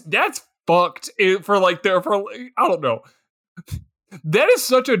that's fucked for like I don't know. That is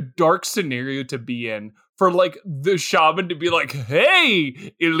such a dark scenario to be in for like the shaman to be like,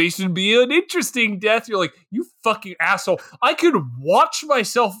 hey, at least it'd be an interesting death. You're like, you fucking asshole. I could watch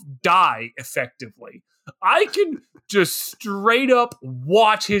myself die effectively. I can just straight up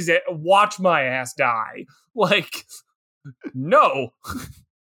watch my ass die. Like, no.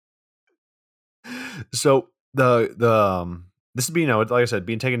 So this is being, like I said,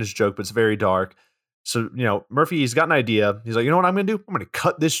 being taken as a joke, but it's very dark. So, Murphy, he's got an idea. He's like, you know what I'm going to do? I'm going to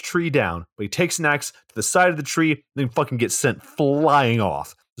cut this tree down. But he takes an axe to the side of the tree, and then fucking gets sent flying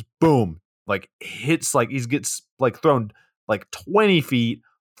off. Just boom. Like, hits, like, he gets, like, thrown, like, 20 feet,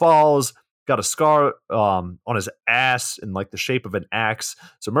 falls, got a scar on his ass in, like, the shape of an axe.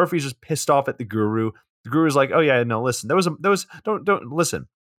 So Murphy's just pissed off at the guru. The guru's like, oh, yeah, no, listen. Don't listen.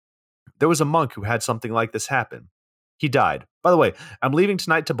 There was a monk who had something like this happen. He died. By the way, I'm leaving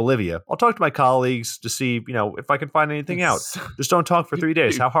tonight to Bolivia. I'll talk to my colleagues to see, if I can find anything out. Just don't talk for 3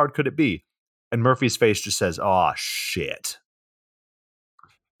 days. How hard could it be? And Murphy's face just says, "Oh shit."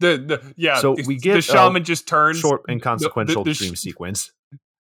 So we get the shaman just turns short inconsequential dream sequence.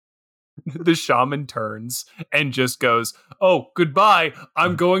 The shaman turns and just goes, "Oh, goodbye.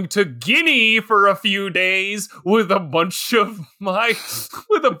 I'm going to Guinea for a few days with a bunch of my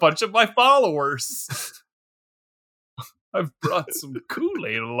followers. I've brought some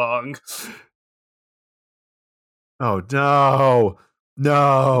Kool-Aid along." Oh no.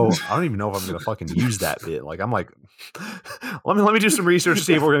 No. I don't even know if I'm gonna fucking use that bit. Like, I'm like, let me do some research,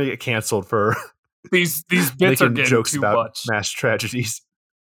 see if we're gonna get canceled for these bits are getting jokes too about much. Mass tragedies.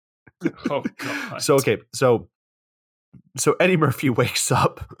 Oh god. So Eddie Murphy wakes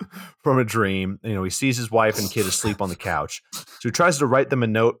up from a dream. He sees his wife and kid asleep on the couch. So he tries to write them a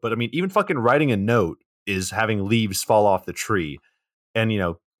note, but I mean, even fucking writing a note is having leaves fall off the tree. And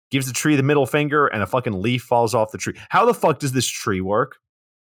gives the tree the middle finger and a fucking leaf falls off the tree. How the fuck does this tree work?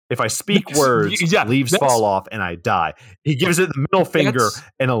 If I speak words, leaves fall off and I die. He gives it the middle finger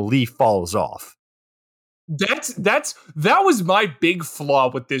and a leaf falls off. That was my big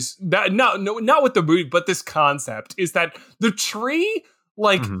flaw with this. Not with the movie, but this concept is that the tree,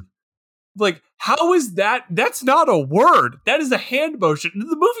 like, like, how is that? That's not a word. That is a hand motion. The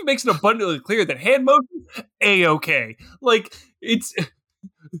movie makes it abundantly clear that hand motion, A-okay. Like, that's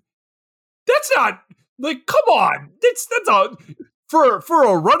not, like, come on. That's all. For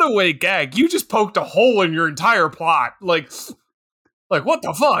a runaway gag, you just poked a hole in your entire plot. Like what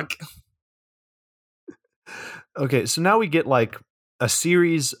the fuck? Okay, so now we get like a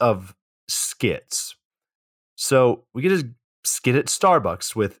series of skits. So we get a skit at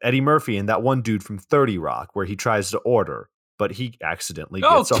Starbucks with Eddie Murphy and that one dude from 30 Rock where he tries to order, but he accidentally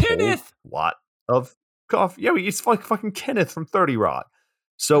gets a whole lot of coffee. Yeah, it's like fucking Kenneth from 30 Rock.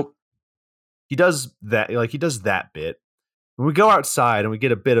 So he does that bit. When we go outside and we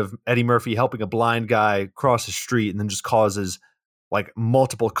get a bit of Eddie Murphy helping a blind guy cross the street and then just causes like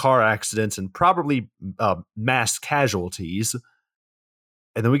multiple car accidents and probably mass casualties.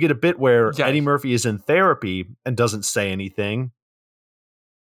 And then we get a bit where Eddie Murphy is in therapy and doesn't say anything.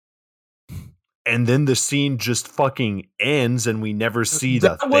 And then the scene just fucking ends and we never see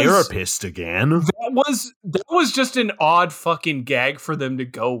the therapist again. That was just an odd fucking gag for them to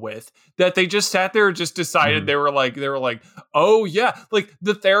go with. That they just sat there and just decided they were like, oh yeah, like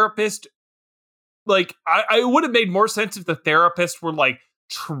the therapist. Like, I would have made more sense if the therapist were like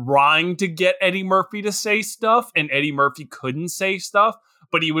trying to get Eddie Murphy to say stuff and Eddie Murphy couldn't say stuff,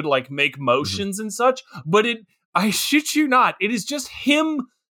 but he would like make motions and such. But I shit you not, it is just him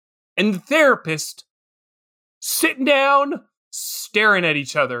and the therapist sitting down, staring at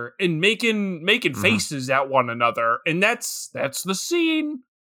each other and making faces at one another. And that's the scene.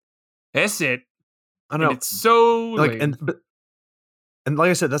 That's it. I know. And it's so like, and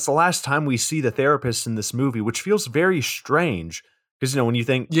like I said, that's the last time we see the therapist in this movie, which feels very strange because when you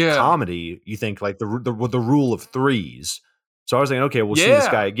think comedy, you think like the rule of threes. So I was thinking, okay, we'll see this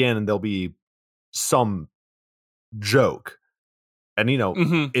guy again and there'll be some joke. And,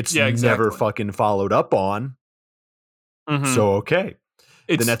 it's never fucking followed up on. So, okay.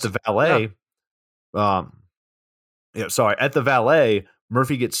 Then at the valet, at the valet,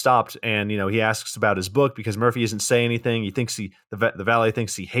 Murphy gets stopped and, he asks about his book because Murphy doesn't say anything. He thinks the valet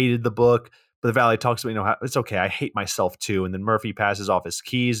thinks he hated the book, but the valet talks about, how it's okay. I hate myself too. And then Murphy passes off his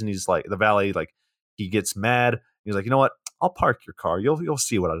keys and he's like, the valet, like, he gets mad. He's like, you know what? I'll park your car. You'll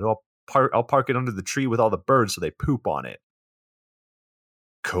see what I'll do. I'll park it under the tree with all the birds so they poop on it.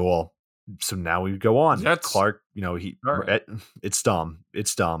 Cool. So now we go on. Clark, it's dumb.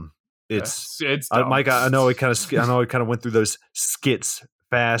 It's dumb. It's dumb. Mike, I know it kind of went through those skits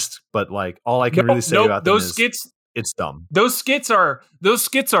fast, but like all I can really say about those skits, it's dumb. Those skits are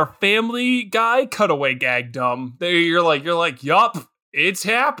Family Guy cutaway gag dumb. You're like, yup, it's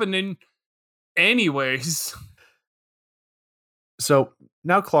happening. Anyways. So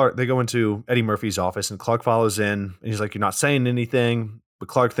now they go into Eddie Murphy's office and Clark follows in and he's like, you're not saying anything. But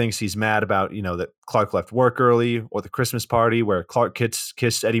Clark thinks he's mad about, that Clark left work early or the Christmas party where Clark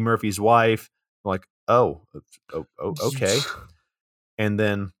kissed Eddie Murphy's wife. I'm like, oh, okay. And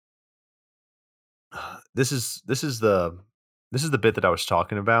then this is the bit that I was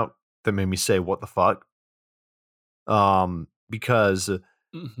talking about that made me say, what the fuck? Because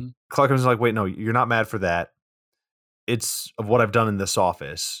Clark was like, wait, no, you're not mad for that. It's of what I've done in this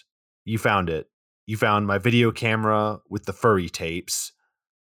office. You found it. You found my video camera with the furry tapes.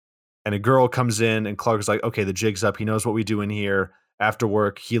 And a girl comes in and Clark is like, okay, the jig's up. He knows what we do in here. After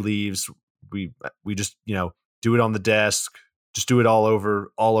work, he leaves. We just, do it on the desk. Just do it all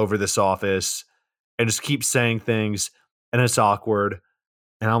over this office and just keep saying things. And it's awkward.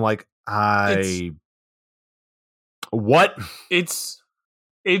 And I'm like, what? It's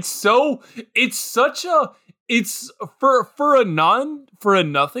for a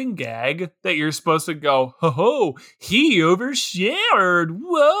nothing gag that you're supposed to go, ho, he overshared.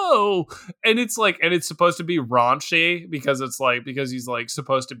 Whoa. And it's supposed to be raunchy because he's like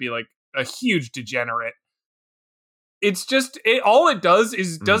supposed to be like a huge degenerate. It's just all it does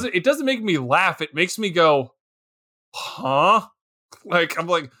is it doesn't make me laugh. It makes me go, huh? Like I'm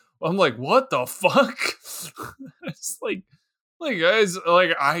like, what the fuck? It's like guys,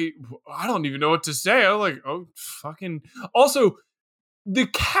 like I don't even know what to say. I'm like, oh fucking. Also, the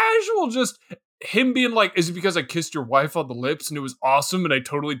casual just him being like, is it because I kissed your wife on the lips and it was awesome and I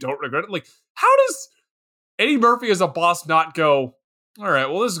totally don't regret it? Like, how does Eddie Murphy as a boss not go, all right,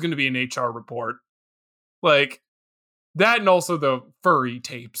 well, this is going to be an HR report. Like that, and also the furry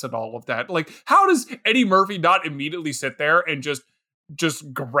tapes and all of that. Like, how does Eddie Murphy not immediately sit there and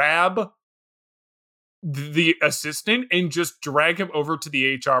just grab the assistant and just drag him over to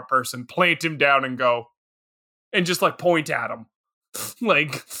the HR person, plant him down and go, and just like point at him.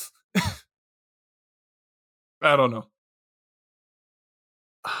 Like, I don't know.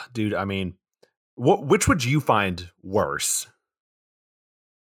 Dude, I mean, which would you find worse?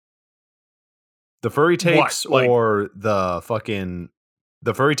 The furry tapes or the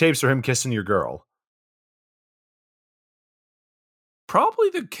furry tapes or him kissing your girl?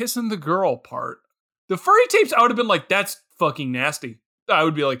 Probably the kissing the girl part. The furry tapes, I would have been like, that's fucking nasty. I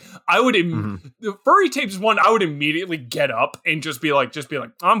would be like, the furry tapes one, I would immediately get up and just be like,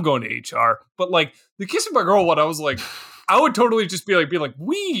 I'm going to HR. But like the kissing my girl one, I was like, I would totally just be like, we're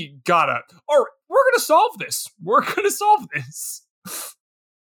going to solve this. We're going to solve this.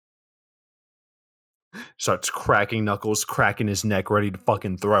 Starts cracking knuckles, cracking his neck, ready to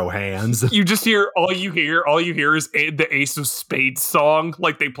fucking throw hands. You just hear, all you hear is the Ace of Spades song,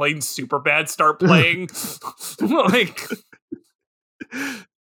 like they played in Superbad start playing. Like,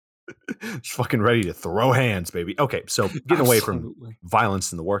 just fucking ready to throw hands, baby. Okay, so getting away from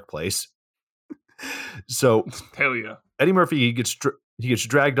violence in the workplace. So, hell yeah. Eddie Murphy, he gets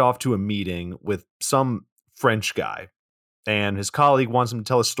dragged off to a meeting with some French guy, and his colleague wants him to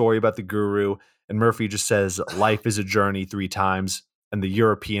tell a story about the guru. And Murphy just says, life is a journey 3 times. And the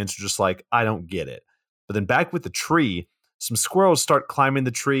Europeans are just like, I don't get it. But then back with the tree, some squirrels start climbing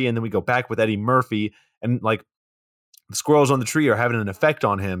the tree. And then we go back with Eddie Murphy. And like the squirrels on the tree are having an effect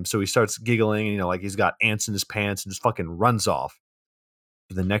on him. So he starts giggling and, like he's got ants in his pants and just fucking runs off.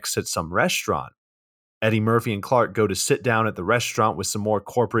 But the next at some restaurant, Eddie Murphy and Clark go to sit down at the restaurant with some more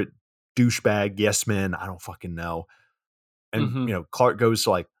corporate douchebag yes men. I don't fucking know. And, Clark goes to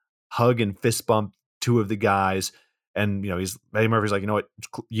like hug and fist bump 2 of the guys. And, Eddie Murphy's like, you know what,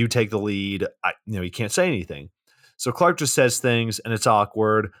 you take the lead. He can't say anything. So Clark just says things and it's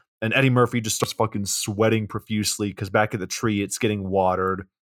awkward. And Eddie Murphy just starts fucking sweating profusely because back at the tree, it's getting watered.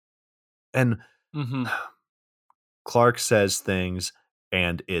 And Clark says things,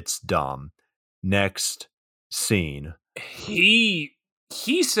 and it's dumb. Next scene. He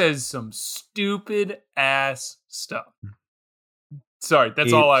says some stupid ass stuff. Sorry,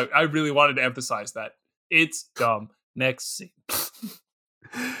 that's all I really wanted to emphasize that. It's dumb. Next scene.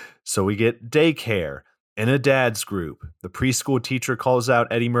 So we get daycare in a dad's group. The preschool teacher calls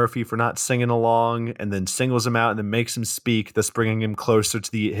out Eddie Murphy for not singing along and then singles him out and then makes him speak, thus bringing him closer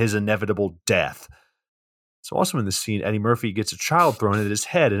to his inevitable death. So also in the scene, Eddie Murphy gets a child thrown at his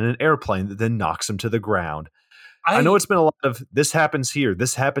head in an airplane that then knocks him to the ground. I know it's been a lot of this happens here,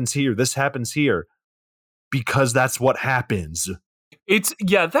 this happens here, this happens here, because that's what happens. That's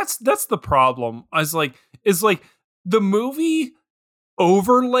the problem. Is like the movie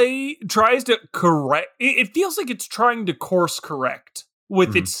overlay tries to correct. It feels like it's trying to course correct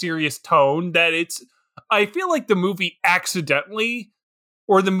with its serious tone. I feel like the movie accidentally,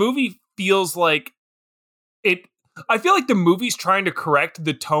 or the movie feels like it. I feel like the movie's trying to correct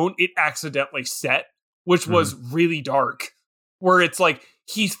the tone it accidentally set, which was really dark, where it's like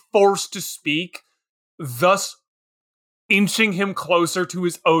he's forced to speak, thus inching him closer to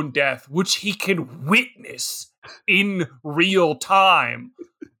his own death, which he can witness in real time.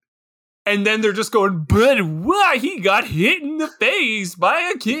 And then they're just going, but why he got hit in the face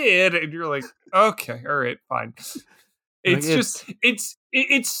by a kid? And you're like, okay, all right, fine.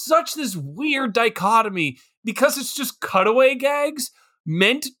 It's such this weird dichotomy because it's just cutaway gags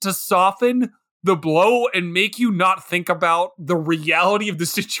meant to soften the blow and make you not think about the reality of the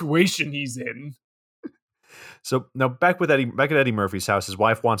situation he's in. So now back at Eddie Murphy's house, his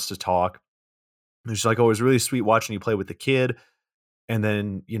wife wants to talk. And she's like, "Oh, it was really sweet watching you play with the kid." And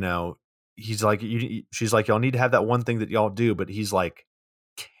then, he's like, she's like, "Y'all need to have that one thing that y'all do," but he's like,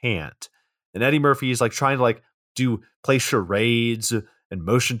 "Can't." And Eddie Murphy is like trying to like play charades and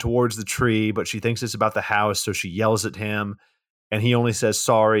motion towards the tree, but she thinks it's about the house, so she yells at him, and he only says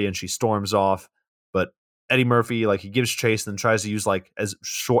sorry, and she storms off. But Eddie Murphy, like, he gives chase and then tries to use like as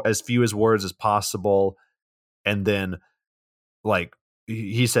few as words as possible. And then, like,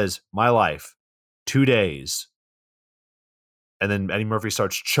 he says, "My life, 2 days." And then Eddie Murphy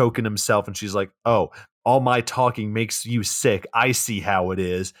starts choking himself, and she's like, "Oh, all my talking makes you sick. I see how it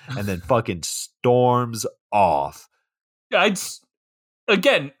is." And then fucking storms off.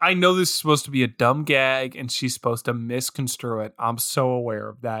 Again, I know this is supposed to be a dumb gag, and she's supposed to misconstrue it. I'm so aware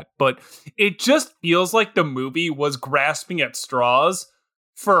of that. But it just feels like the movie was grasping at straws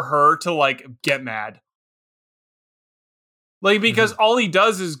for her to, like, get mad. Like, because all he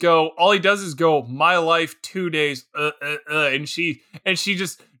does is go, "My life, 2 days, and she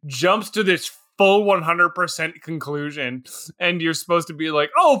just jumps to this full 100% conclusion, and you're supposed to be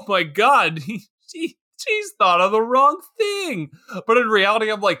like, "Oh my god, she's thought of the wrong thing." But in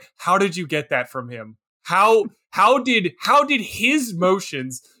reality, I'm like, how did you get that from him? How did his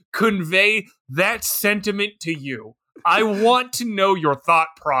motions convey that sentiment to you? I want to know your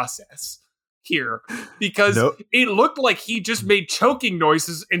thought process here, because it looked like he just made choking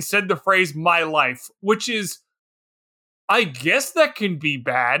noises and said the phrase "my life," which is, I guess that can be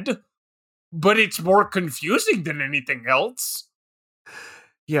bad, but it's more confusing than anything else.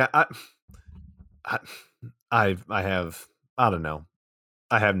 Yeah, I don't know.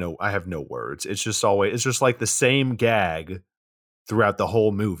 I have no words. It's just like the same gag throughout the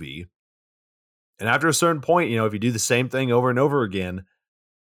whole movie. And after a certain point, if you do the same thing over and over again,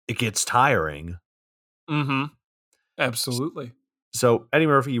 it gets tiring. Absolutely. So Eddie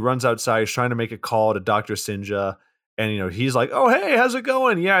Murphy runs outside. He's trying to make a call to Dr. Sinja. And, he's like, "Oh, hey, how's it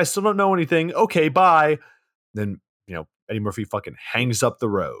going? Yeah, I still don't know anything. Okay, bye." Then, Eddie Murphy fucking hangs up the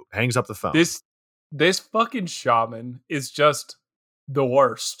phone. This fucking shaman is just the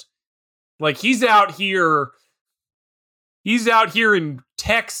worst. Like, he's out here in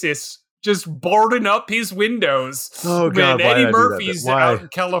Texas just boarding up his windows. Oh god, when Eddie Murphy's out in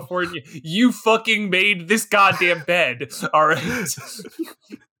California. You fucking made this goddamn bed. All right.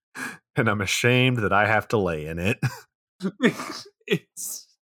 And I'm ashamed that I have to lay in it. It's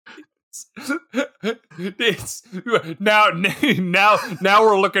now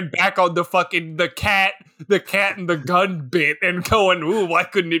we're looking back on the cat and the gun bit and going, "Ooh, why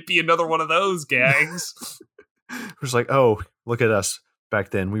couldn't it be another one of those gags?" It was like, "Oh, look at us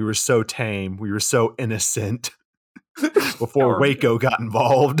back then. We were so tame. We were so innocent before Waco got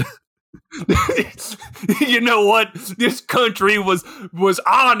involved." You know what? This country was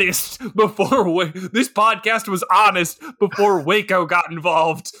honest before this podcast was honest before Waco got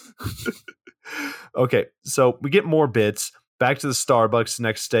involved. Okay, so we get more bits. Back to the Starbucks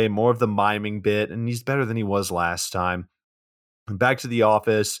next day, more of the miming bit, and he's better than he was last time. And back to the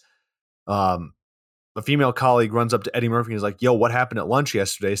office. a female colleague runs up to Eddie Murphy and is like, yo, what happened at lunch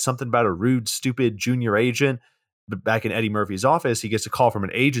yesterday? Something about a rude, stupid junior agent. But back in Eddie Murphy's office, he gets a call from an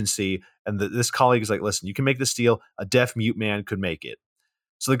agency, and this colleague is like, listen, you can make this deal. A deaf mute man could make it.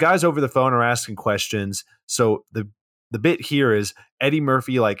 So the guys over the phone are asking questions. So the bit here is Eddie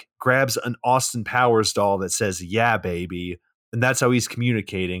Murphy like grabs an Austin Powers doll that says, yeah, baby. And that's how he's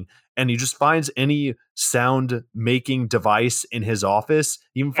communicating. And he just finds any sound making device in his office.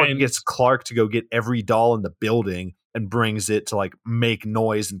 He even fucking gets Clark to go get every doll in the building and brings it to like make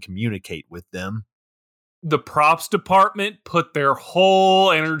noise and communicate with them. The props department put their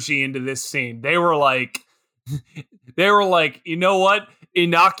whole energy into this scene. They were like, you know what?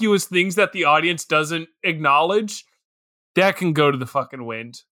 Innocuous things that the audience doesn't acknowledge, that can go to the fucking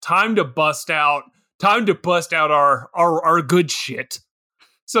wind. Time to bust out our good shit.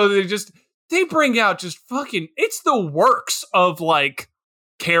 So they bring out just fucking, it's the works of like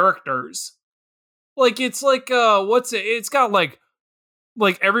characters. Like it's like it's got like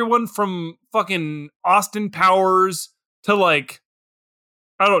everyone from fucking Austin Powers to like,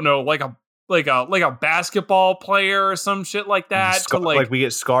 I don't know, like a basketball player or some shit like that. To like we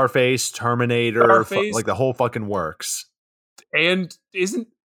get Scarface, Terminator, like the whole fucking works. And is it?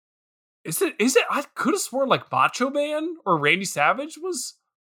 I could have sworn like Macho Man or Randy Savage was.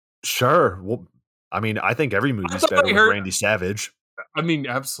 Sure. Well, I mean, I think every movie's better with Randy Savage. I mean,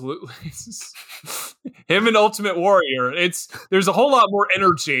 absolutely. Him and Ultimate Warrior. There's a whole lot more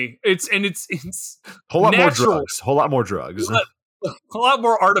energy. It's a whole lot natural. More drugs. Whole lot more drugs. A lot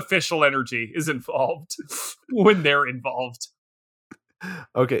more artificial energy is involved when they're involved.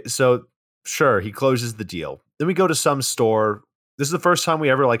 Okay, so sure, he closes the deal. Then we go to some store. This is the first time we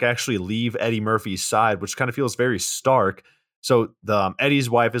ever like actually leave Eddie Murphy's side, which kind of feels very stark. So the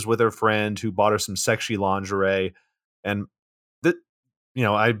Eddie's wife is with her friend who bought her some sexy lingerie, and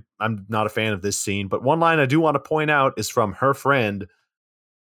I'm not a fan of this scene, but one line I do want to point out is from her friend: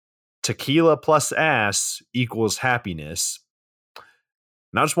 "Tequila plus ass equals happiness."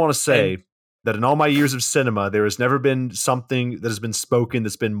 And I just want to say that in all my years of cinema, there has never been something that has been spoken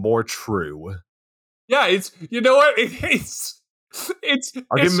that's been more true. Yeah, it's, you know what? I'll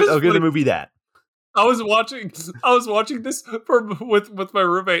give the movie that. I was watching this with my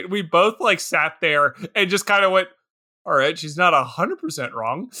roommate. We both like sat there and just kind of went, all right, she's not 100%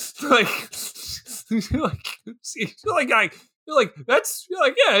 wrong. Yeah,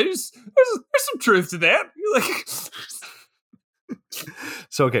 there's some truth to that.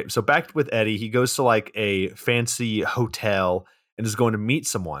 So back with Eddie, he goes to like a fancy hotel and is going to meet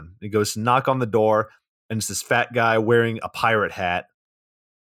someone. He goes to knock on the door, and it's this fat guy wearing a pirate hat.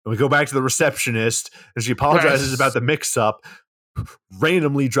 And we go back to the receptionist, and she apologizes about the mix-up.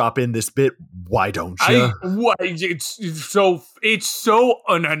 Randomly drop in this bit. Why don't you? It's so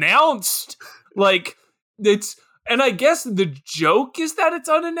unannounced. Like and I guess the joke is that it's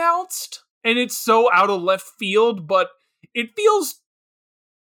unannounced and it's so out of left field, but it feels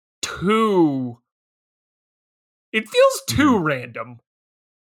too random.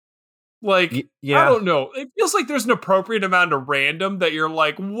 Like, yeah. I don't know. It feels like there's an appropriate amount of random that you're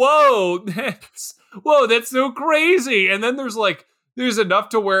like, whoa, that's so crazy. And then there's enough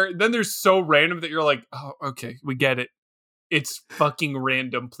to where then there's so random that you're like, oh, okay, we get it. It's fucking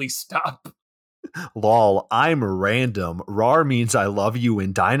random. Please stop. Lol, I'm random. RAR means I love you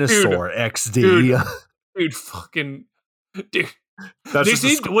in Dinosaur XD. Dude, fucking dude. That's just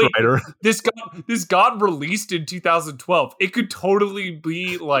a scriptwriter. This got released in 2012. It could totally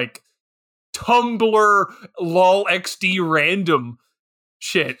be like Tumblr lol XD random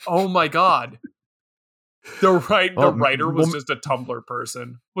shit. Oh my god. The writer was just a Tumblr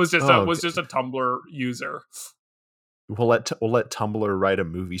person. Was just a Tumblr user. We'll let Tumblr write a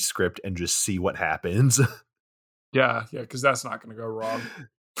movie script and just see what happens. Yeah, because that's not going to go wrong.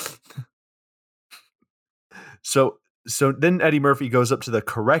 So then Eddie Murphy goes up to the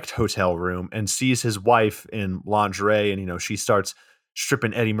correct hotel room and sees his wife in lingerie, and she starts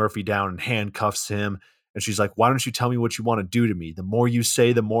stripping Eddie Murphy down and handcuffs him. And she's like, why don't you tell me what you want to do to me? The more you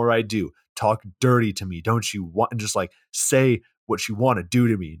say, the more I do. Talk dirty to me. Don't you want? And just like say what you want to do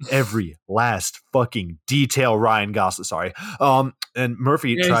to me. Every last fucking detail, Ryan Gosling. Sorry. And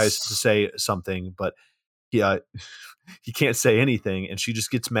Murphy tries to say something, but he can't say anything. And she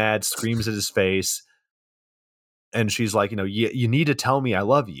just gets mad, screams at his face. And she's like, you need to tell me I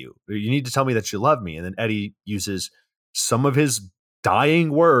love you. You need to tell me that you love me. And then Eddie uses some of his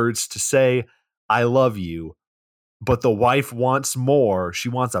dying words to say, I love you. But the wife wants more. She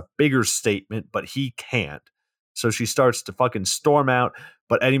wants a bigger statement, but he can't. So she starts to fucking storm out.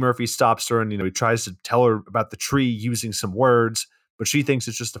 But Eddie Murphy stops her and, he tries to tell her about the tree using some words. but she thinks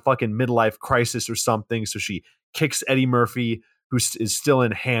it's just a fucking midlife crisis or something. So she kicks Eddie Murphy, who is still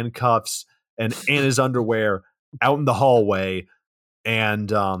in handcuffs and in his underwear, out in the hallway. And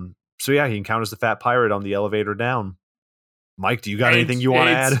so yeah, he encounters the fat pirate on the elevator down. Mike, do you got anything you want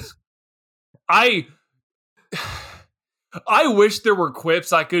to add? I wish there were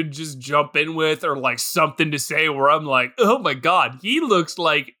quips I could just jump in with, or like something to say where I'm like, oh my god, he looks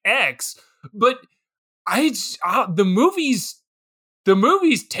like X. But the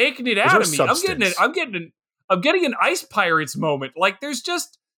movie's taking it out of me. Substance. I'm getting an Ice Pirates moment. Like there's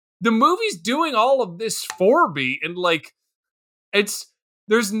just the movie's doing all of this for me, and like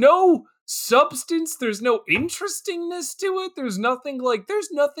there's no substance, there's no interestingness to it. There's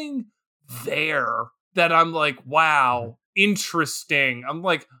nothing there that I'm like, wow, interesting. I'm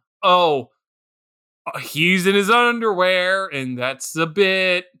like, oh, he's in his underwear, and that's a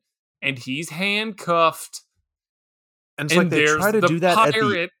bit, and he's handcuffed. And it's like they try to do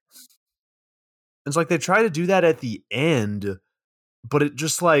that it's like they try to do that at the end, but it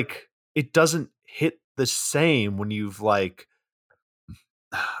just like it doesn't hit the same when you've like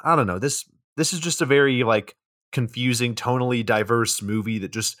I don't know. This is just a very like confusing, tonally diverse movie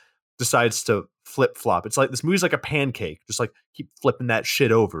that just decides to flip flop. It's like this movie's like a pancake, just like keep flipping that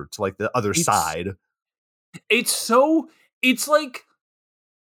shit over to like the other side. It's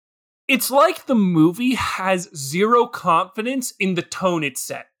like the movie has zero confidence in the tone it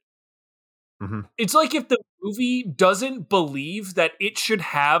set. Mm-hmm. It's like if the movie doesn't believe that it should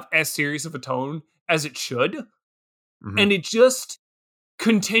have as serious of a tone as it should, and it just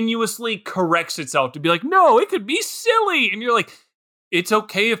continuously corrects itself to be like, no, it could be silly. And you're like, it's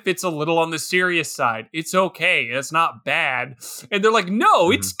okay if it's a little on the serious side. It's okay. It's not bad. And they're like,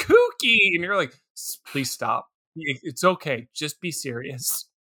 no, it's kooky. And you're like, please stop. It's okay. Just be serious.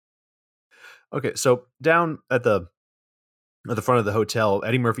 Okay, so down at the front of the hotel,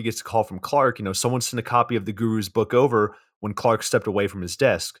 Eddie Murphy gets a call from Clark. Someone sent a copy of the Guru's book over when Clark stepped away from his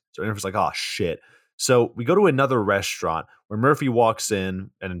desk. So Eddie Murphy's like, oh, shit. So we go to another restaurant where Murphy walks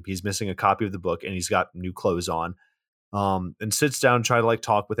in and he's missing a copy of the book and he's got new clothes on. And sits down and try to like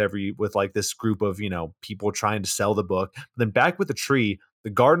talk with like this group of, people trying to sell the book. But then back with the tree, the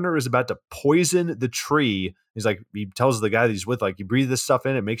gardener is about to poison the tree. He's like, he tells the guy that he's with, like, you breathe this stuff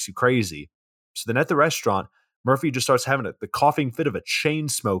in, it makes you crazy. So then at the restaurant, Murphy just starts having the coughing fit of a chain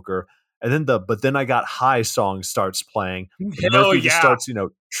smoker. And then But Then I Got High song starts playing. And Murphy just starts,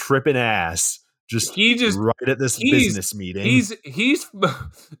 tripping ass. Right at this business meeting. He's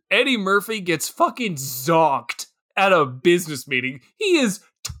Eddie Murphy gets fucking zonked at a business meeting. He is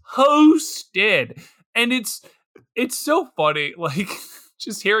toasted. And it's so funny. Like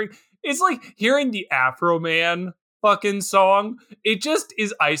just it's like hearing the Afro Man fucking song. It just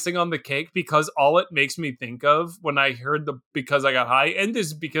is icing on the cake because all it makes me think of when I heard Because I Got High, and this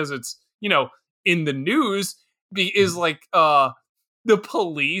is because it's, in the news, is like the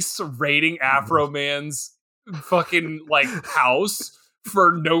police raiding Afro Man's fucking like house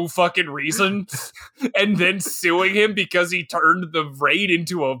for no fucking reason, and then suing him because he turned the raid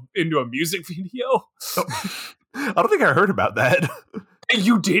into a music video. I don't think I heard about that.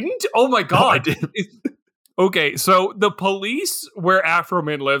 You didn't? Oh my god! No, I didn't. Okay, so the police where Afro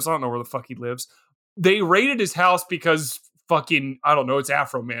Man lives, I don't know where the fuck he lives, they raided his house because fucking, I don't know, it's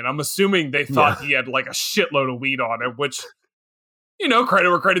Afro Man. I'm assuming they thought he had like a shitload of weed on him, which, credit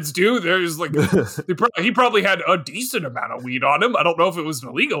where credit's due. There's like, he probably had a decent amount of weed on him. I don't know if it was an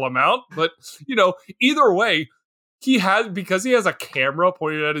illegal amount, but, either way, because he has a camera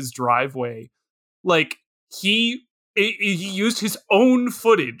pointed at his driveway, like, he used his own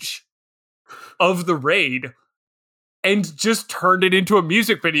footage of the raid and just turned it into a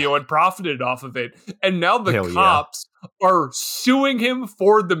music video and profited off of it. And now the cops are suing him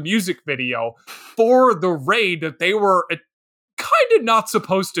for the music video for the raid that they were kind of not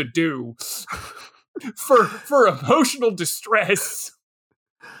supposed to do for emotional distress.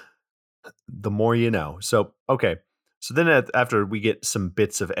 The more you know. So, okay. So then after we get some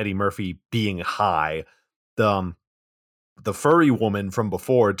bits of Eddie Murphy being high, the furry woman from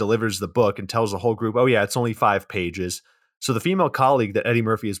before delivers the book and tells the whole group, oh yeah, it's only 5 pages. So the female colleague that Eddie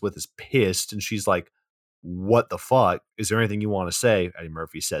Murphy is with is pissed. And she's like, what the fuck? Is there anything you want to say? Eddie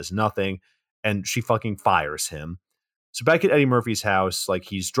Murphy says nothing. And she fucking fires him. So back at Eddie Murphy's house, like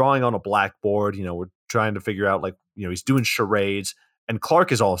he's drawing on a blackboard, we're trying to figure out like, he's doing charades, and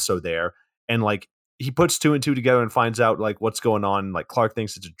Clark is also there. And like, he puts 2 and 2 together and finds out like what's going on. Like Clark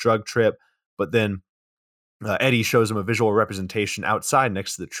thinks it's a drug trip, but then Eddie shows him a visual representation outside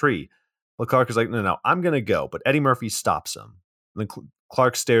next to the tree. Well, Clark is like, no, I'm going to go. But Eddie Murphy stops him. And then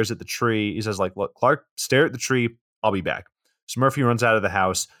Clark stares at the tree. He says like, look, Clark, stare at the tree. I'll be back. So Murphy runs out of the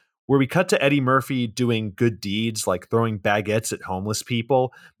house, where we cut to Eddie Murphy doing good deeds, like throwing baguettes at homeless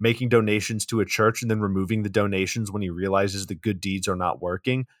people, making donations to a church, and then removing the donations when he realizes the good deeds are not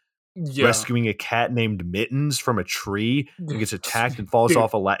working. Yeah. Rescuing a cat named Mittens from a tree and gets attacked and falls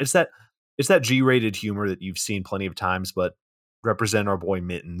off a ladder. It's that G-rated humor that you've seen plenty of times, but represent our boy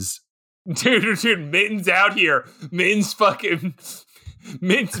Mittens. Dude, Mittens out here. Mittens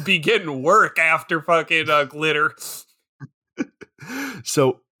be getting work after fucking glitter.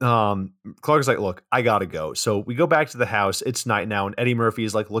 So Clark's like, look, I gotta go. So we go back to the house. It's night now, and Eddie Murphy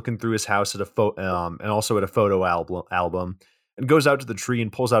is like looking through his house at and also at a photo album, and goes out to the tree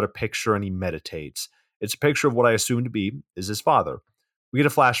and pulls out a picture and he meditates. It's a picture of what I assume to be is his father. We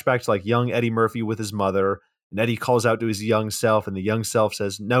get a flashback to like young Eddie Murphy with his mother, and Eddie calls out to his young self, and the young self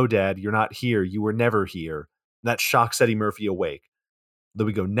says, "No, Dad, you're not here. You were never here." And that shocks Eddie Murphy awake. Then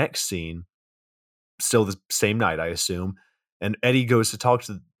we go next scene, still the same night, I assume. And Eddie goes to talk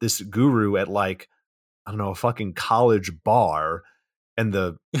to this guru at like, I don't know, a fucking college bar. And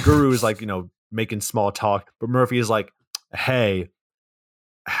the guru is like, making small talk. But Murphy is like, hey,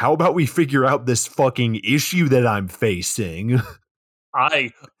 how about we figure out this fucking issue that I'm facing? I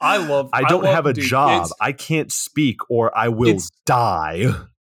don't have a job. I can't speak or I will die.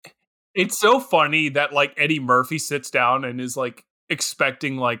 It's so funny that like Eddie Murphy sits down and is like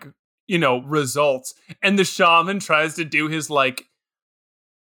expecting like, results. And the shaman tries to do his like,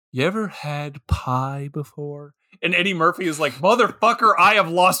 you ever had pie before? And Eddie Murphy is like, motherfucker, I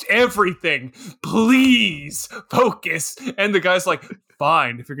have lost everything. Please focus. And the guy's like,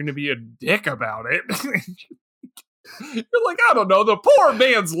 fine, if you're going to be a dick about it. You're like, I don't know. The poor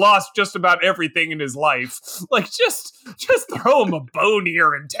man's lost just about everything in his life. Like, just throw him a bone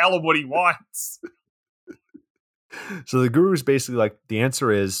here and tell him what he wants. So the guru's basically like, the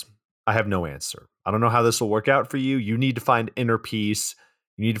answer is, I have no answer. I don't know how this will work out for you. You need to find inner peace.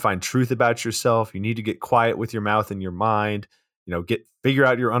 You need to find truth about yourself. You need to get quiet with your mouth and your mind. Figure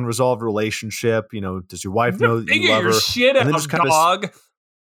out your unresolved relationship. Does your wife know that you love her? Figure your shit out, dog.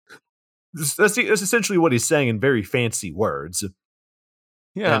 That's essentially what he's saying in very fancy words.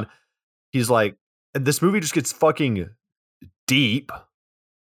 Yeah. And he's like, and this movie just gets fucking deep,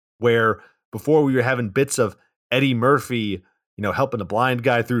 where before we were having bits of Eddie Murphy, helping a blind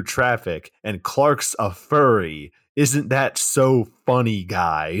guy through traffic, and Clark's a furry. Isn't that so funny,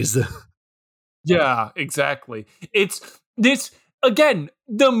 guys? Yeah, exactly. It's this, again,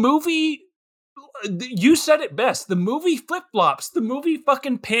 the movie, you said it best. The movie flip-flops. The movie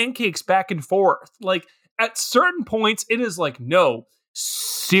fucking pancakes back and forth. Like, at certain points, it is like, no,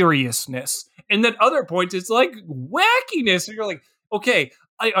 seriousness. And then other points, it's like wackiness. And you're like, okay,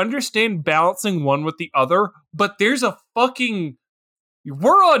 I understand balancing one with the other, but there's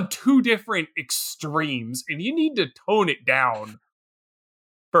we're on two different extremes, and you need to tone it down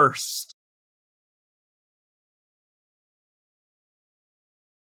first.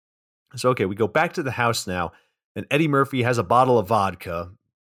 So, okay, we go back to the house now, and Eddie Murphy has a bottle of vodka,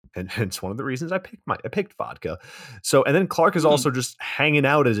 and it's one of the reasons I picked vodka. So, and then Clark is also just hanging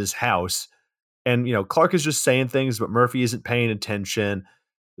out at his house, and Clark is just saying things, but Murphy isn't paying attention.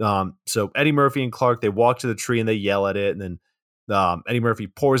 So Eddie Murphy and Clark, they walk to the tree and they yell at it, and then Eddie Murphy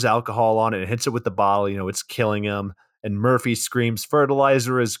pours alcohol on it and hits it with the bottle. It's killing him. And Murphy screams,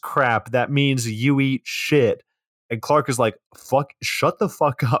 "Fertilizer is crap. That means you eat shit." And Clark is like, "Fuck, shut the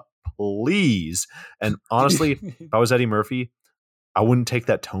fuck up, please." And honestly, if I was Eddie Murphy, I wouldn't take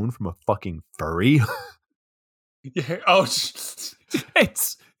that tone from a fucking furry. Yeah. Oh,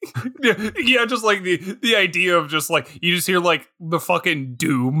 it's yeah, just like the idea of just like you just hear like the fucking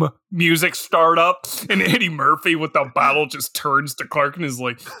Doom music start up, and Eddie Murphy with the bottle just turns to Clark and is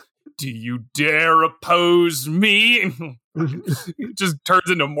like, "Do you dare oppose me?" And it just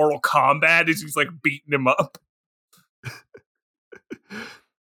turns into Mortal Kombat as he's like beating him up.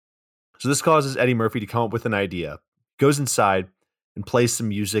 So this causes Eddie Murphy to come up with an idea. Goes inside and plays some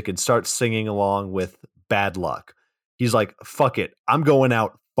music and starts singing along with Bad Luck. He's like, fuck it, I'm going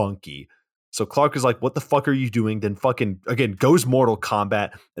out funky. So Clark is like, what the fuck are you doing? Then fucking, again, goes Mortal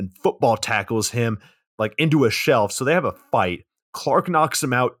Kombat and football tackles him like into a shelf. So they have a fight. Clark knocks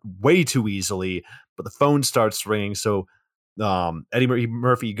him out way too easily, but the phone starts ringing. So Eddie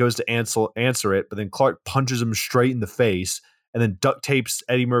Murphy goes to answer it, but then Clark punches him straight in the face and then duct tapes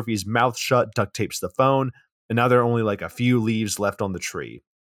Eddie Murphy's mouth shut, duct tapes the phone. And now there are only like a few leaves left on the tree.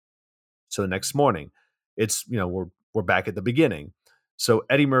 So the next morning, it's, we're back at the beginning. So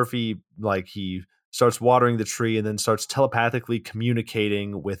Eddie Murphy, like, he starts watering the tree and then starts telepathically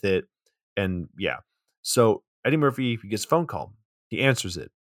communicating with it. And yeah. So Eddie Murphy gets a phone call. He answers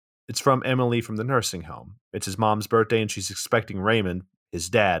it. It's from Emily from the nursing home. It's his mom's birthday, and she's expecting Raymond, his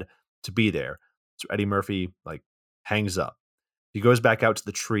dad, to be there. So Eddie Murphy hangs up. He goes back out to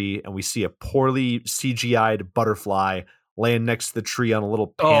the tree, and we see a poorly CGI'd butterfly laying next to the tree on a little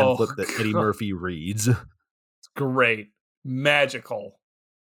pamphlet that Eddie Murphy reads. It's great. Magical.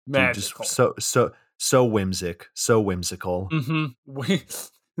 Dude, just so whimsical. Mm-hmm.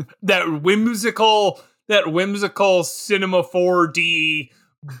 that whimsical cinema 4D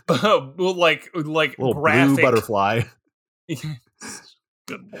like little graphic blue butterfly.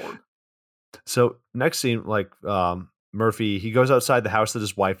 Good lord. So next scene, Murphy, he goes outside the house that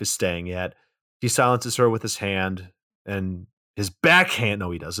his wife is staying at. He silences her with his hand and his backhand. No,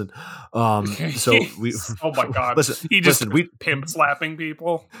 he doesn't. So we. Oh my god! We pimp slapping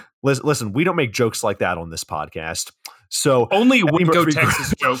people. Listen, we don't make jokes like that on this podcast. So only Waco,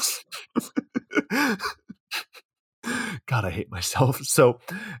 Texas jokes. God, I hate myself. So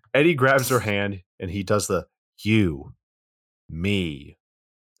Eddie grabs her hand and he does the you, me,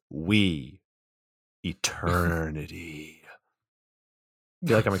 we, eternity. I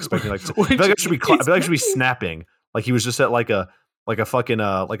feel like I'm expecting I feel like I should be snapping. Like he was just at like a fucking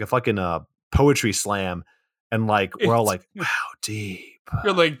poetry slam, and we're all like, wow, deep.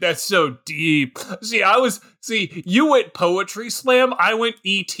 You're like, that's so deep. You went poetry slam, I went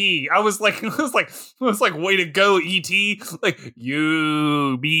E.T. I was like, way to go, E.T. Like,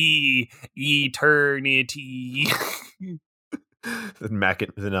 you be eternity. Then Mac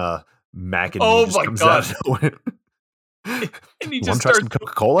and oh just my comes god. Out. And he just starts try some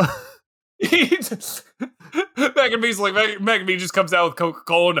Coca-Cola. Mac and me just comes out with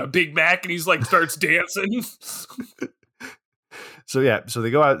Coca-Cola and a Big Mac, and he's like starts dancing. So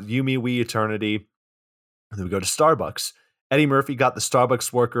they go out, you, me, we, eternity, and then we go to Starbucks. Eddie Murphy got the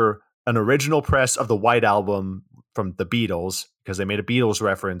Starbucks worker an original press of the White Album from the Beatles, because they made a Beatles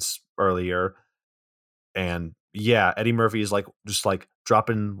reference earlier. And Eddie Murphy is just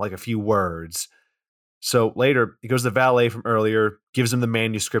dropping a few words. So later, he goes to the valet from earlier, gives him the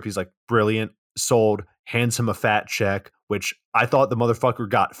manuscript. He's like, brilliant, sold, hands him a fat check, which I thought the motherfucker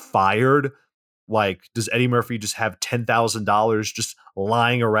got fired. Like, does Eddie Murphy just have $10,000 just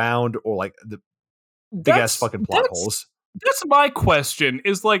lying around, or the big ass fucking plot holes? That's my question,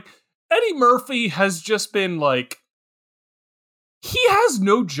 is Eddie Murphy has just been he has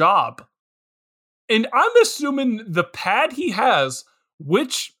no job. And I'm assuming the pad he has,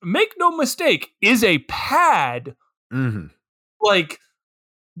 which, make no mistake, is a pad. Mm-hmm.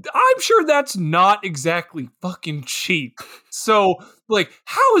 I'm sure that's not exactly fucking cheap. So,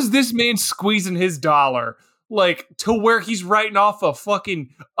 how is this man squeezing his dollar? To where he's writing off a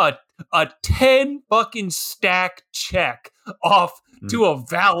fucking, a 10 fucking stack check off to a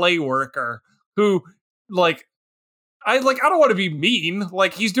valet worker who, I don't want to be mean.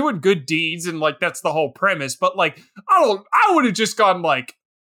 He's doing good deeds, and that's the whole premise. But I would have just gone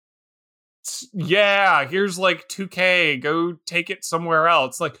here's $2K. Go take it somewhere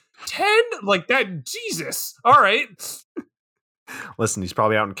else. 10, that. Jesus. All right. Listen, he's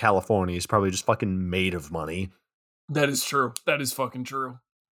probably out in California. He's probably just fucking made of money. That is true. That is fucking true.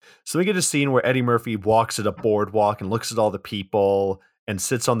 So we get a scene where Eddie Murphy walks at a boardwalk and looks at all the people and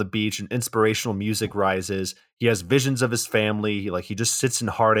sits on the beach, and inspirational music rises. He has visions of his family. He just sits in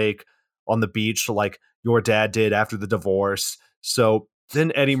heartache on the beach like your dad did after the divorce. So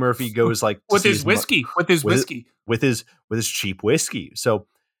then Eddie Murphy goes with his whiskey. With his cheap whiskey. So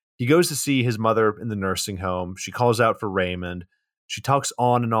he goes to see his mother in the nursing home. She calls out for Raymond. She talks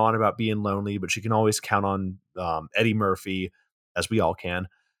on and on about being lonely, but she can always count on Eddie Murphy, as we all can.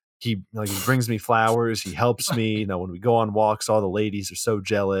 He brings me flowers. He helps me. When we go on walks, all the ladies are so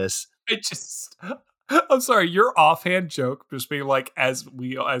jealous. I'm sorry, your offhand joke just being as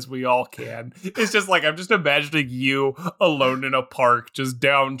we all can. It's just I'm just imagining you alone in a park, just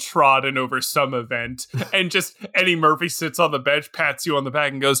downtrodden over some event, and just Eddie Murphy sits on the bench, pats you on the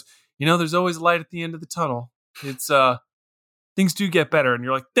back, and goes, there's always light at the end of the tunnel. It's things do get better. And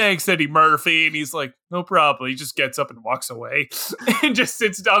you're like, thanks, Eddie Murphy. And he's like, no problem. He just gets up and walks away and just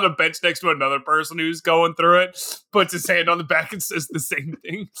sits down on a bench next to another person who's going through it, puts his hand on the back and says the same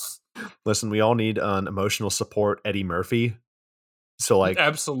thing. Listen, we all need an emotional support Eddie Murphy. So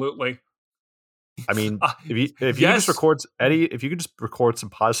absolutely. I mean, if you just record Eddie, if you could just record some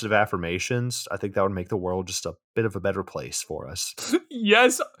positive affirmations, I think that would make the world just a bit of a better place for us.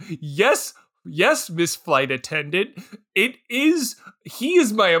 Yes, Miss Flight Attendant. He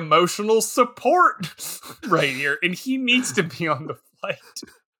is my emotional support right here, and he needs to be on the flight.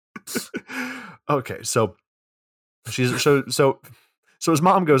 Okay, so his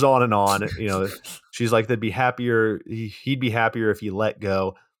mom goes on and on. She's like, he'd be happier if he let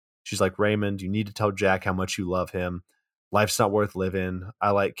go. She's like, Raymond, you need to tell Jack how much you love him. Life's not worth living.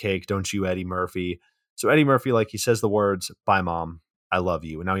 I like cake. Don't you, Eddie Murphy? So Eddie Murphy, like, he says the words, bye, Mom. I love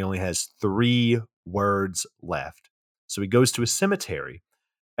you. And now he only has 3 words left. So he goes to a cemetery.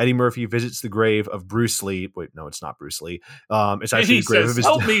 Eddie Murphy visits the grave of Bruce Lee. Wait, no, it's not Bruce Lee. It's actually the grave of his...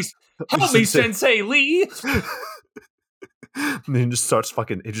 help me, Sensei Lee. And then it just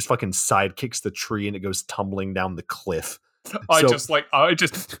fucking sidekicks the tree and it goes tumbling down the cliff.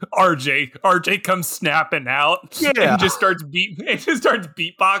 RJ comes snapping out, and just starts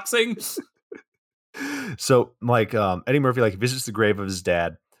beatboxing. So like Eddie Murphy like visits the grave of his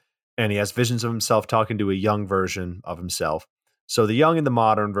dad, and he has visions of himself talking to a young version of himself. So the young and the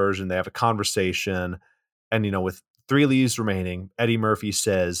modern version, they have a conversation, and with 3 leaves remaining, Eddie Murphy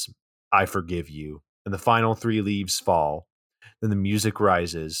says, "I forgive you," and the final 3 leaves fall. Then the music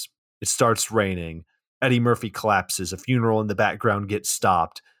rises. It starts raining. Eddie Murphy collapses. A funeral in the background gets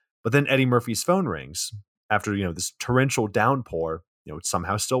stopped. But then Eddie Murphy's phone rings after, this torrential downpour. It's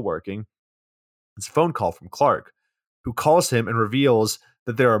somehow still working. It's a phone call from Clark, who calls him and reveals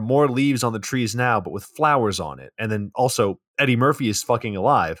that there are more leaves on the trees now, but with flowers on it. And then also, Eddie Murphy is fucking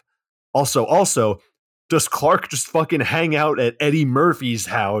alive. Also, does Clark just fucking hang out at Eddie Murphy's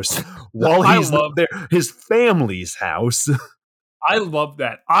house while he's there, his family's house? I love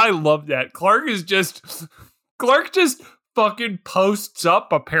that. Clark just fucking posts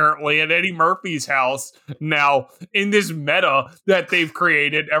up apparently at Eddie Murphy's house now in this meta that they've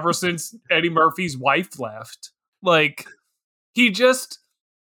created ever since Eddie Murphy's wife left. Like, he's just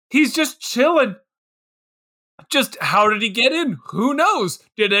chilling. Just how did he get in? Who knows?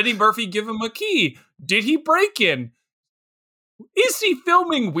 Did Eddie Murphy give him a key? Did he break in? Is he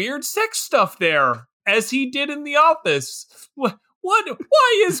filming weird sex stuff there as he did in The Office? What?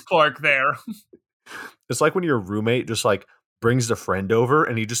 Why is Clark there? It's like when your roommate just like brings a friend over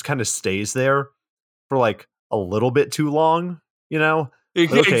and he just kind of stays there for like a little bit too long, Like,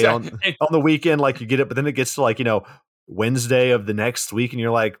 okay, exactly. on the weekend, like you get it, but then it gets to like, Wednesday of the next week and you're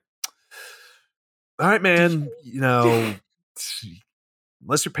like, all right, man, unless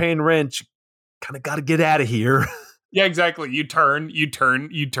you're paying rent, you kind of got to get out of here. Yeah, exactly. You turn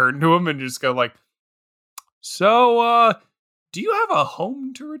to him and just go like, so, do you have a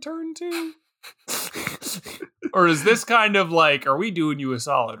home to return to? Or is this kind of like, are we doing you a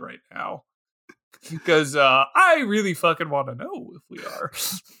solid right now? Because I really fucking want to know if we are.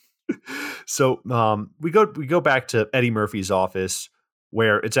 So we go back to Eddie Murphy's office,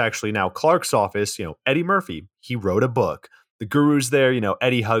 where it's actually now Clark's office. Eddie Murphy, he wrote a book. The guru's there.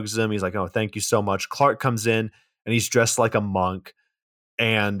 Eddie hugs him. He's like, "Oh, thank you so much." Clark comes in and he's dressed like a monk,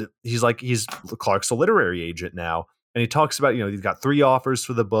 and he's Clark's a literary agent now. And he talks about, he's got 3 offers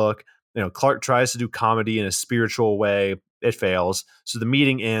for the book. Clark tries to do comedy in a spiritual way. It fails. So the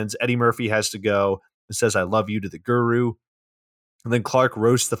meeting ends. Eddie Murphy has to go and says, "I love you" to the guru. And then Clark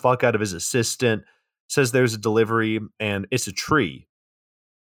roasts the fuck out of his assistant, says there's a delivery, and it's a tree.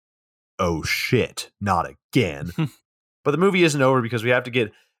 Oh shit, not again. But the movie isn't over because we have to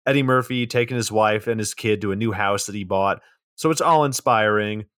get Eddie Murphy taking his wife and his kid to a new house that he bought. So it's all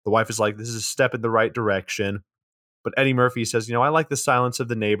inspiring. The wife is like, this is a step in the right direction. But Eddie Murphy says, I like the silence of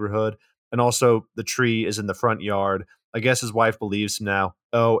the neighborhood. And also the tree is in the front yard. I guess his wife believes him now.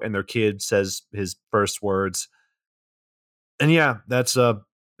 Oh, and their kid says his first words. And yeah, that's the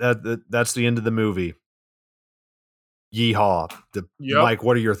end of the movie. Yeehaw. Mike,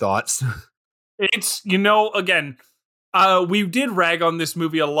 what are your thoughts? It's, again, we did rag on this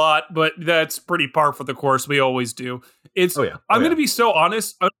movie a lot, but that's pretty par for the course. We always do. I'm going to be so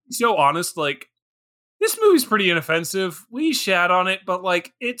honest. Like, this movie's pretty inoffensive. We shat on it, but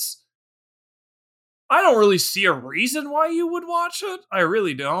like, I don't really see a reason why you would watch it. I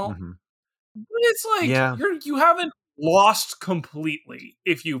really don't. Mm-hmm. But it's like, you haven't lost completely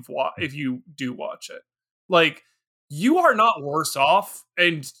if you do watch it. Like, you are not worse off.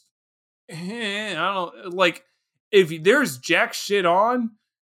 And I don't like, if there's jack shit on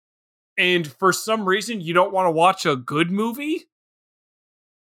and for some reason you don't want to watch a good movie,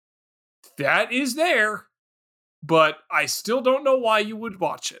 that is there, but I still don't know why you would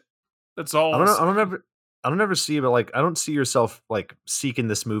watch it. That's all. I don't ever see, but like, I don't see yourself like seeking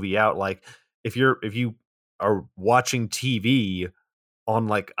this movie out. Like, if you are watching TV on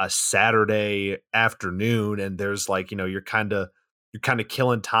like a Saturday afternoon and there's like, you're kind of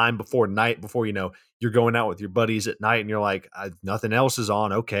killing time before night, before, you're going out with your buddies at night and you're like, nothing else is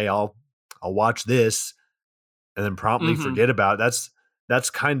on. Okay, I'll watch this, and then promptly forget about it. That's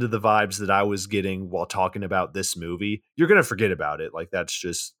kind of the vibes that I was getting while talking about this movie. You're going to forget about it. Like, that's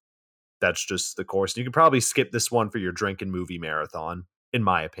just the course. You could probably skip this one for your drinking movie marathon. in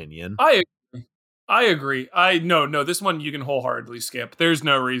my opinion. I agree. No, this one you can wholeheartedly skip. There's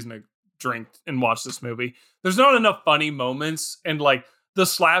no reason to drink and watch this movie. There's not enough funny moments, and like the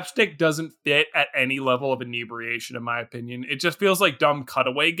slapstick doesn't fit at any level of inebriation, in my opinion. It just feels like dumb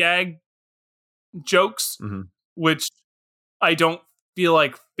cutaway gag jokes, which I don't feel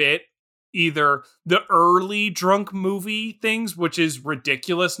like fit either the early drunk movie things, which is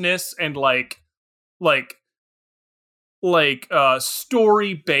ridiculousness and like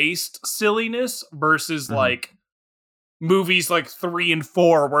story based silliness versus like movies like 3 and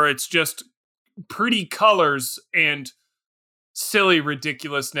 4 where it's just pretty colors and silly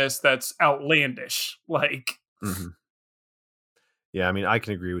ridiculousness that's outlandish. Like yeah, I mean, I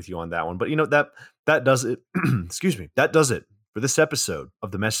can agree with you on that one, but you know, that does it. Excuse me. That does it for this episode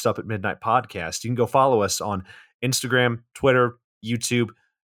of the Messed Up at Midnight podcast. You can go follow us on Instagram, Twitter, YouTube.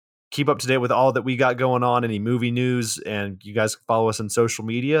 Keep up to date with all that we got going on, any movie news, and you guys can follow us on social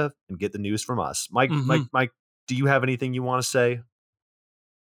media and get the news from us. Mike, do you have anything you want to say?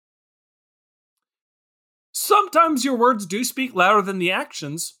 Sometimes your words do speak louder than the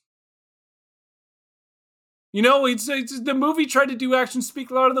actions. You know, it's the movie tried to do actions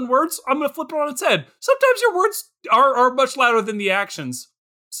speak louder than words. I'm going to flip it on its head. Sometimes your words are much louder than the actions.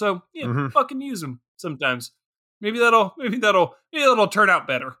 So, yeah, fucking use them sometimes. Maybe that'll turn out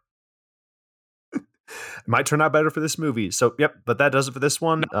better. It might turn out better for this movie. So, yep, but that does it for this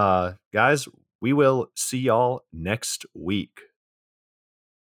one. Guys, we will see y'all next week.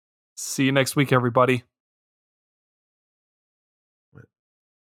 See you next week, everybody.